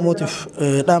siyaasaa Oromootiif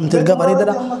dhaamte ergaa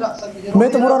bareedaadha. Mee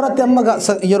xumura irratti amma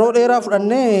yeroo dheeraa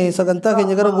fudhannee sagantaa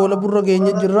keenya gara goola burra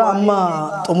geenye jirra. Amma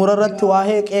xumura irratti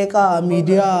waa'ee qeeqaa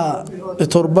miidiyaa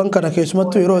torban kana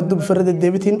keessumattuu yeroo hedduu bifa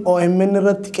deddeebitiin OMN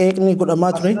irratti qeeqni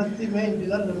godhamaa ture.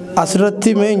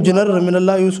 Asirratti mee injiinar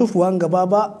Minallaa Yuusuf waan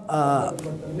gabaabaa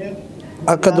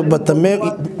akka dubbatame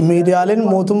miidiyaaleen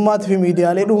mootummaatii fi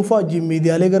miidiyaalee dhuunfaa wajjin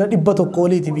miidiyaalee gara 100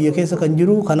 oliiti biyya keessa kan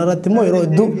jiru kanarratti immoo yeroo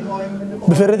hedduu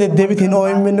bifa deddeebitiin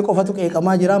OMN qofatu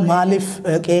qeeqamaa jira. Maaliif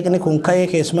qeeqni kun ka'ee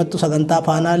keessumattuu sagantaa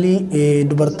paanaalii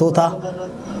dubartoota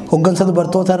hoggansa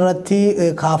dubartoota irratti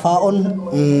KFO'n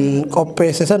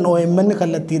qopheessan OMN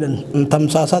kallattiidhaan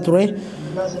tamsaasaa ture.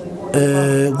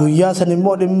 Guyyaa san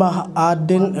immoo dhimma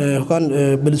aaddeen yookaan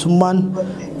bilisummaan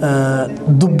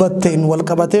dubbatteen wal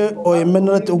qabatee OMN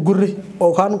irratti uggurri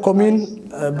yookaan komiin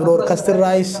biroodkaastii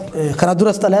raayis kana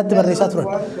duras xalayaatti barreessaa turan.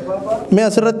 Mee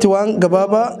asirratti waan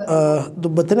gabaabaa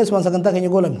dubbatteenis waan sagantaa keenya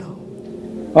goolamna.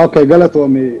 Okay,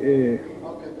 galatoome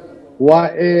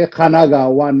waa'ee kanaagaa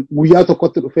waan guyyaa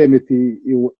tokkotti dhufee miti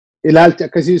ilaalchi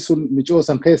akkasii sun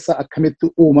micoosan keessa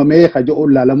akkamitti uumamee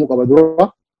kajo'uun laalamuu qaba dura.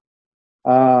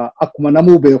 Akkuma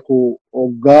namuu beeku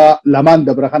waggaa lamaan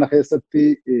dabra kana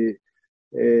keessatti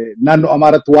naannoo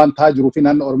Amaaratti waan ta'aa jiruu fi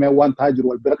naannoo Oromiyaa waan ta'aa jiru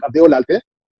wal bira qabdee olaalte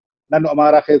naannoo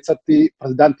Amaaraa keessatti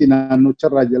pirezidaantii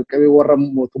naannocharraa jalqabee warra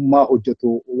mootummaa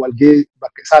hojjetu walgee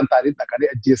bakka isaan ta'anii dhaqanii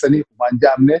ajjeesanii humaan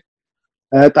ja'amne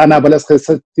Xaanaa Balas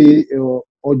keessatti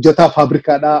hojjetaa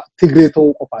faabrikaadhaa Tigree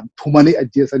ta'uu qofaan tumanii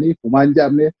ajjeesanii humaan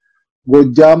ja'amne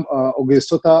Goojjaam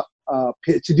ogeessota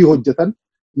PhD hojjetan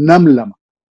nam lama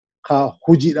ka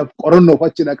hojiidhaaf qorannoof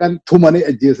achi dhaqan tumanii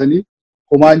ajjeesanii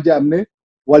humaan ja'amne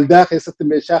waldaa keessatti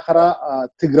meeshaa karaa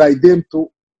Tigraay deemtu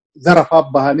zarafaa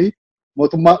bahanii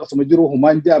mootummaa qasuma jiru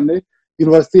humaan ja'amne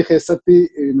yuunivarsiitii keessatti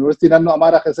yuunivarsiitii naannoo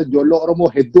Amaaraa keessatti ijoollee Oromoo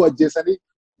hedduu ajjeesanii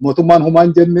mootummaan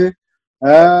humaan jenne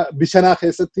Bishanaa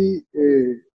keessatti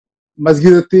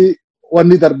masgidatti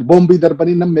wanni boombii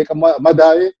darbanii nam meeqa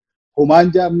madaa'ee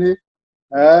humaan ja'amne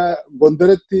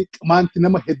Gondaratti qimaanti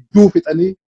nama hedduu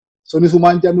fixanii sunis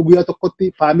humaan ja'amne guyyaa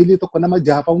tokkotti faamilii tokko nama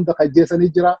jaha hunda ajjeesanii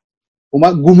jira.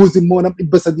 Gumuz immoo nam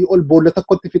 300 ol boolla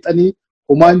tokkotti fixanii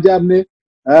humaan ja'amne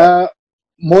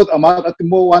moota Amaaraatti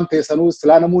immoo waan teessanuu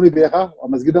silaa namoonni beekaa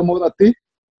masgida mooxatti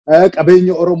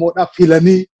qabeenya Oromoodhaaf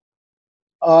filanii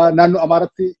naannoo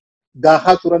Amaaratti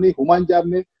daahaa turanii humaan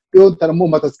ja'amne dhiyoon tan immoo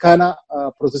mataskaana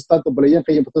Protestant obboleeyyan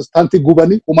keenya Protestantii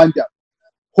gubanii humaan ja'amne.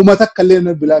 Huma takka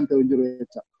illee bilaan ta'u jiru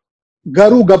jecha.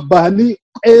 Garuu gabbahanii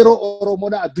qeeroo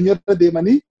Oromoodhaa addunyaarra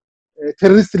deemanii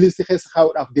terrorist list keessa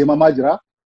kaa'uudhaaf deemamaa jira.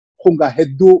 Kungaa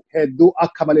hedduu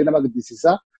akka malee nama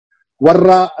gaddisiisa.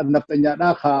 Warra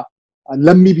nafxanyaadhaa haa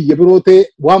lammii biyya biroo ta'e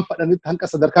waan fadhanitti hanqa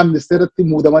sadarkaa ministeeratti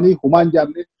muudamanii humaan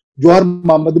jaamne Jowaar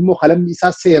Mohaammed immoo halamni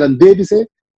isaa seeran deebise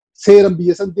seeran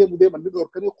biyya san deeman ni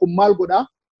dhorkanii kun maal godhaa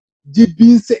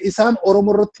jibbiinsa isaan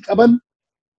Oromoo irratti qaban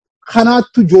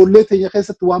kanaattu ijoollee teenya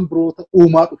keessatti waan biroota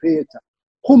uumaa dhufee jecha.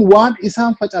 Kun waan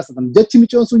isaan facaasatan jechi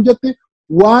micoon sun jette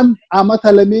waan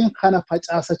amata lameen kana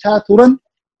facaasachaa turan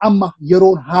amma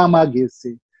yeroon haamaa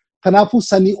geesse. Kanaafuu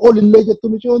sanii ol illee jettu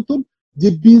micoon tun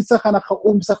jibbiinsa kana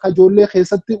ka'umsa ijoollee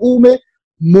keessatti uume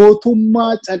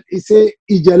mootummaa cal'isee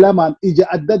ija lamaan ija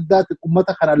adda addaatti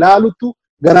uummata kana laaluttu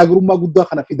garaagarummaa guddaa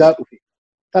kana fidaa dhufe.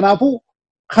 Kanaafuu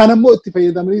kanammoo itti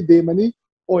fayyadamanii deemanii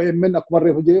OMN akkuma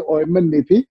reefu jedhee OMN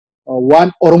fi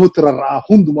waan Oromootti rarra'aa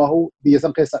hundumaa biyya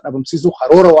san keessaa dhabamsiisuu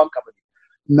karoora waan qabaniif.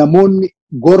 Namoonni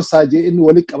gorsaa jee inni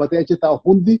walitti qabatee achi taa'u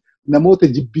hundi namoota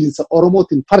jibbiinsa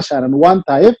Oromootiin farshaanan waan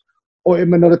ta'eef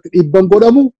OMN irratti dhiibban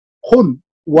godhamu kun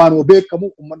waan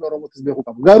beekamu uummanni Oromootis beekuu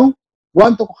qabu. Garuu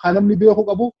waan tokko kan namni beekuu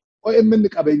qabu OMN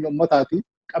qabeenya uummataati,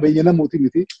 qabeenya namootii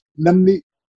miti. Namni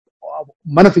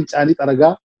mana fincaanii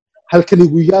xaragaa halkanii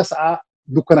guyyaa sa'a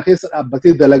dukkana keessa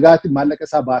dhaabbatee dalagaati maallaqa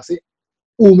isaa baasee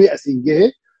uumee asiin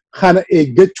gahee kana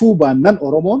eeggachuu baannan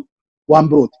Oromoon waan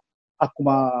birooti.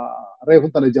 Akkuma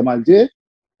reefun tana Jamaal jee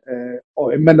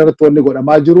OMN irratti wanni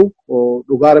godhamaa jiru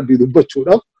dhugaa rabbii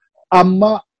dubbachuudhaaf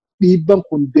amma dhiibban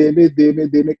kun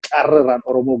deemee qarraraan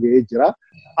Oromoo gahee jira.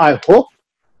 I hope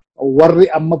warri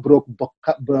amma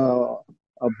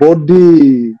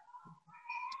boordii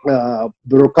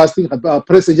broadcasting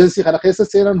press agency kana keessa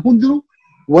seenan hundinuu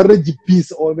warra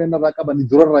jibbiinsa OMN irraa qaban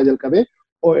durarraa jalqabee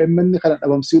OMN kana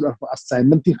dhabamsiisuudhaaf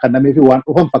assignmentii kennamee fi waan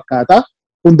dhufan fakkaata.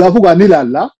 Hundaafuu waan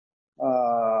ilaallaa.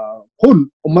 Kun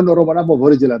uummanni Oromoodhaan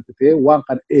boora jalatti ta'ee waan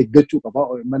kana eeggachuu qaba.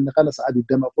 OMN kana sa'a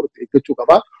 24 eeggachuu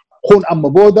qaba. Kun amma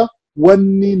booda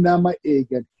wanni nama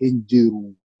eegan hin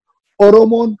jiru.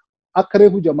 Oromoon akka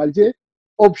reefu Jamaal jee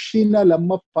opshina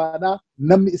lammaffaadhaa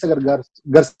namni isa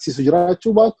garsiisu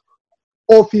jiraachuu baatu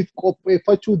ofiif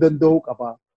qopheeffachuu danda'uu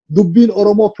qaba. Dubbiin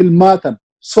Oromoo filmaatan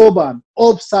sobaan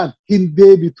obsaan hin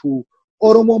deebitu.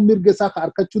 Oromoon mirga isaa kan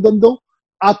harkachuu danda'u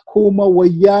akkuma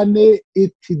wayyaanee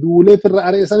itti duulee firra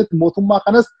areessanitti mootummaa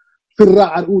kanas firra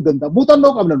ari'uu danda'a.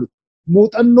 Muuxannoo qabna nuti.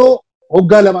 Muuxannoo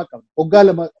hoggaa lama qabna. Hoggaa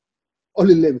lama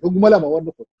olillee miti. Hogguma lama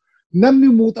wanni kun. Namni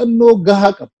muuxannoo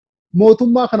gahaa qaba.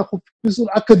 Mootummaa kana kuffisuun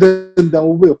akka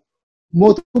danda'amu beeku.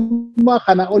 Mootummaa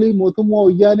kana olii mootummaa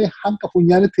wayyaanee hanqa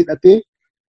funyaanitti hidhatee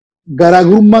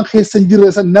garaagarummaan keessa hin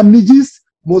jirre san namni jiis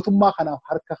mootummaa kanaaf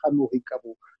harka kannuu hin qabu.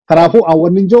 Kanaafuu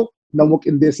awwanni jiru nama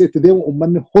qindeessee itti deemu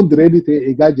uummanni hundi reedii ta'ee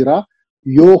eegaa jira.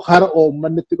 Yoo hara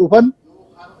uummanni itti dhufan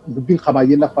dubbiin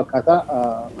qabaayyee na fakkaata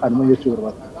kanuma jechuu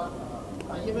barbaada.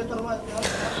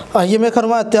 Ayyemee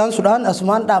kanuma itti aansuudhaan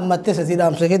asumaan dhaammattee sasii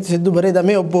dhaamsa keetti hedduu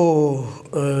bareedamee obbo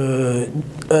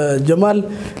Jamaal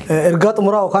ergaa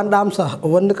xumuraa yookaan dhaamsa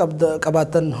wanni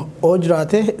qabaattan oo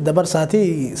jiraate dabarsaatii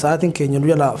sa'aatiin keenya nu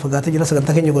jala fagaatee jira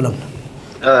sagantaa keenya golamna.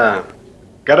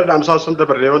 Gara dhaamsaa sun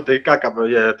dabarree waan xiqqaa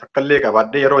takkaallee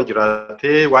qabaadhee yeroo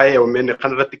jiraate waa'ee OMN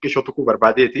kan irratti qishoo tokko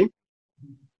barbaadeeti.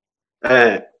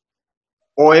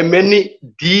 OMN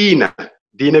diina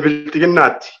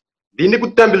biltiginnaatti. Diinni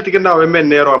guddaan biltiginnaa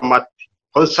OMN yeroo ammaatti.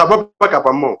 Kun sababa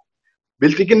qabammoo.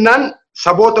 Biltiginnaan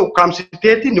saboota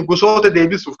ukkaamsiteeti nugusoota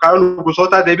deebisuuf kaayoo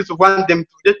nugusootaa deebisuuf waan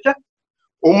deemtuuf jecha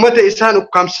uummata isaan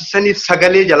ukkaamsisaniif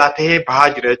sagalee jalaa tahee bahaa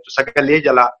jira jechuudha. Sagalee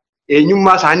jalaa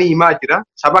eenyummaa isaanii himaa jira.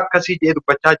 Saba akkasii jedhee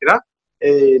dubbachaa jira.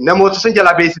 Namoota san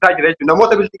jalaa beeksisaa jira jechuudha.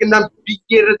 Namoota biltiginnaan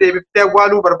biyyeerra deebiftee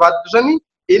awwaaluu barbaaddu sanii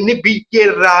inni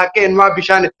biyyeerraa haqeenmaa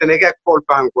bishaan itti naqee akka ol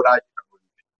bahan godhaa jira.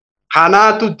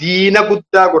 Kanaatu diina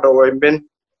guddaa godha OMN.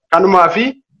 Kanumaa fi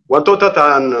wantoota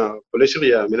ta'an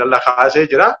poolisiin minalla kaasee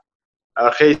jira.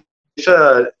 Keessa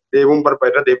deemuun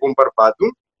barbaadu.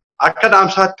 Akka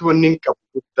dhaamsaatti wanni hin qabu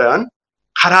guddaan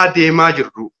karaa deemaa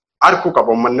jirru arguu qaba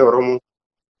uummanni Oromoo.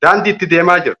 Daandii itti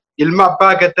deemaa jiru. Ilma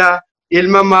abbaa gadaa,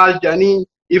 ilma maal jedhanii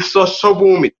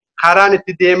ibsossobuu miti. Karaan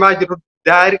itti deemaa jiru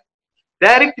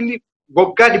daayireektilii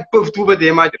waggaa 100 duuba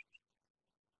deemaa jiru.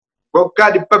 Waggaa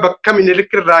 100 bakka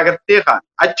Minilik irraa agartee kaan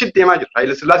achi deemaa jiru.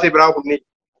 Haayile Sillaasee biraa kunneen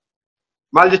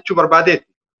maal jechuu barbaadeeti?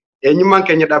 Eenyummaan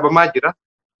keenya dhabamaa jira.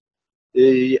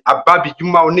 Abbaa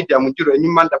biyyummaa wanni jedhamu jiru.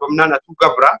 Eenyummaan dhabamnaan atuu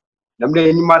gabraa. Namni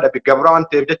eenyummaa dhabe gabraa waan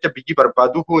ta'eef jecha biyyi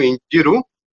barbaaduu hin jiru.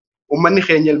 Uummanni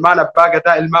keenya ilmaan abbaa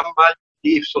gadaa ilmaan maal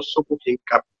ibsossobuu hin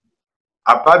qabu.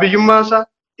 Abbaa biyyummaa isaa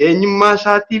eenyummaa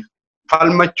isaatiif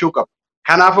falmachuu qabu.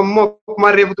 Kanaaf immoo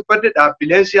akkuma reefu dubbadde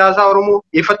dhaabbileen siyaasaa Oromoo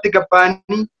ifatti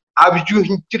gabbaanii abjuu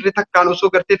hin jirre takkaan osoo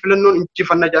gartee filannoon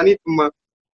injifanna jedhanii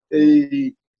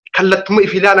kallattuma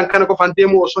ifilaalan kana qofaan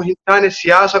deemuu osoo hin taane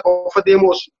siyaasa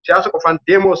qofaan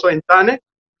deemuu osoo hin taane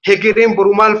hegereen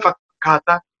boru maal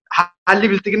fakkaata haalli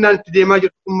biltiginnaan itti deemaa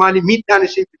jirtu maali miidhaan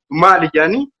isii maali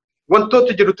jedhanii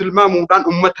wantoota jiru tilmaamuudhaan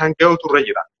uummataan gahuutu irra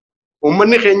jira.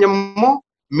 Uummanni keenya immoo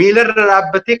miilarra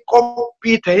dhaabbatee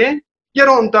qophii ta'ee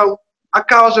yeroo hundaa'u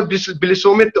akka hawaasa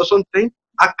bilisoomeetti osoo hin ta'in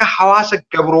akka hawaasa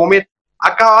gabroomeetti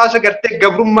akka hawaasa gartee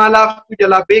gabrummaa laaftuu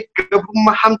jalaa beek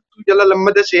gabrummaa hamtuu jala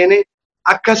lammada seenee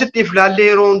akkasitti iflaallee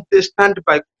yeroo hundaa stand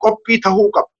by qophii ta'uu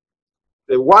qaba.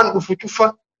 Waan dhufu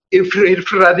cufa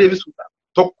irraa deebisuudha.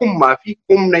 Tokkummaa fi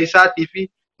humna isaatii fi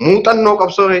muuxannoo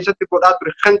qabsoo keessatti godhaa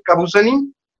ture kan qabu sanii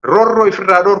roorroo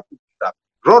ifirraa dhorkuudhaaf.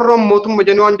 Roorroon mootummaa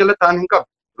jenee waan jala ta'an hin qabu.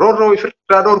 Roorroo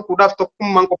ifirraa dhorkuudhaaf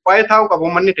tokkummaan qophaa'ee taa'uu qaba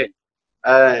uummanni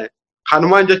keenya.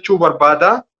 Kanumaan jechuu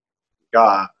barbaada.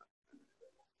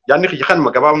 Yaanni kiyya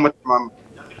kanuma gabaabumatti maamma.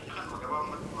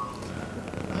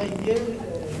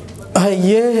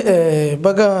 Hayyee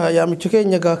baga yaamichi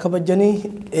keenya gaa kabajanii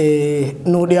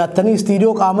nu dhiyaatanii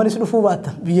istiidiyoo qaamanis dhufuu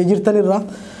baattan biyya jirtanirraa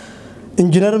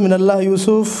injiinar Minallah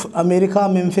Yusuf Ameerikaa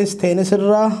Memphis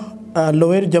Teenesirraa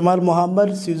Looyer Jamaal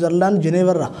Mohammad Switzerland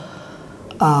Geneevarraa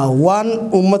waan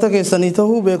uummata keessanii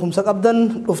ta'uu beekumsa qabdan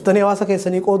dhuftanii hawaasa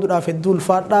keessanii qooduudhaaf hedduu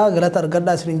ulfaadhaa galata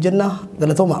argadhaa isiniin jenna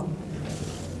galatooma.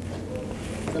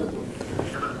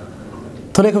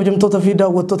 Tolee kabajamtoota fi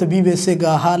daawwattoota BBS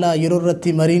egaa haala yeroo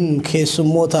irratti mariin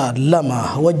keessummoota lama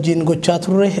wajjin gochaa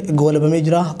turre goolabamee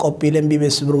jira qophiileen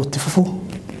BBS birootti fufu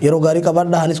yeroo gaarii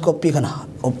qabaadhaa anis qophii kana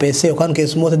qopheessee yookaan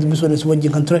keessummoota dubbisuunis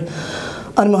wajjin kan ture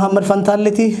ani Muhammad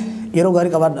Fantaalleeti yeroo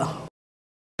gaarii qabaadhaa.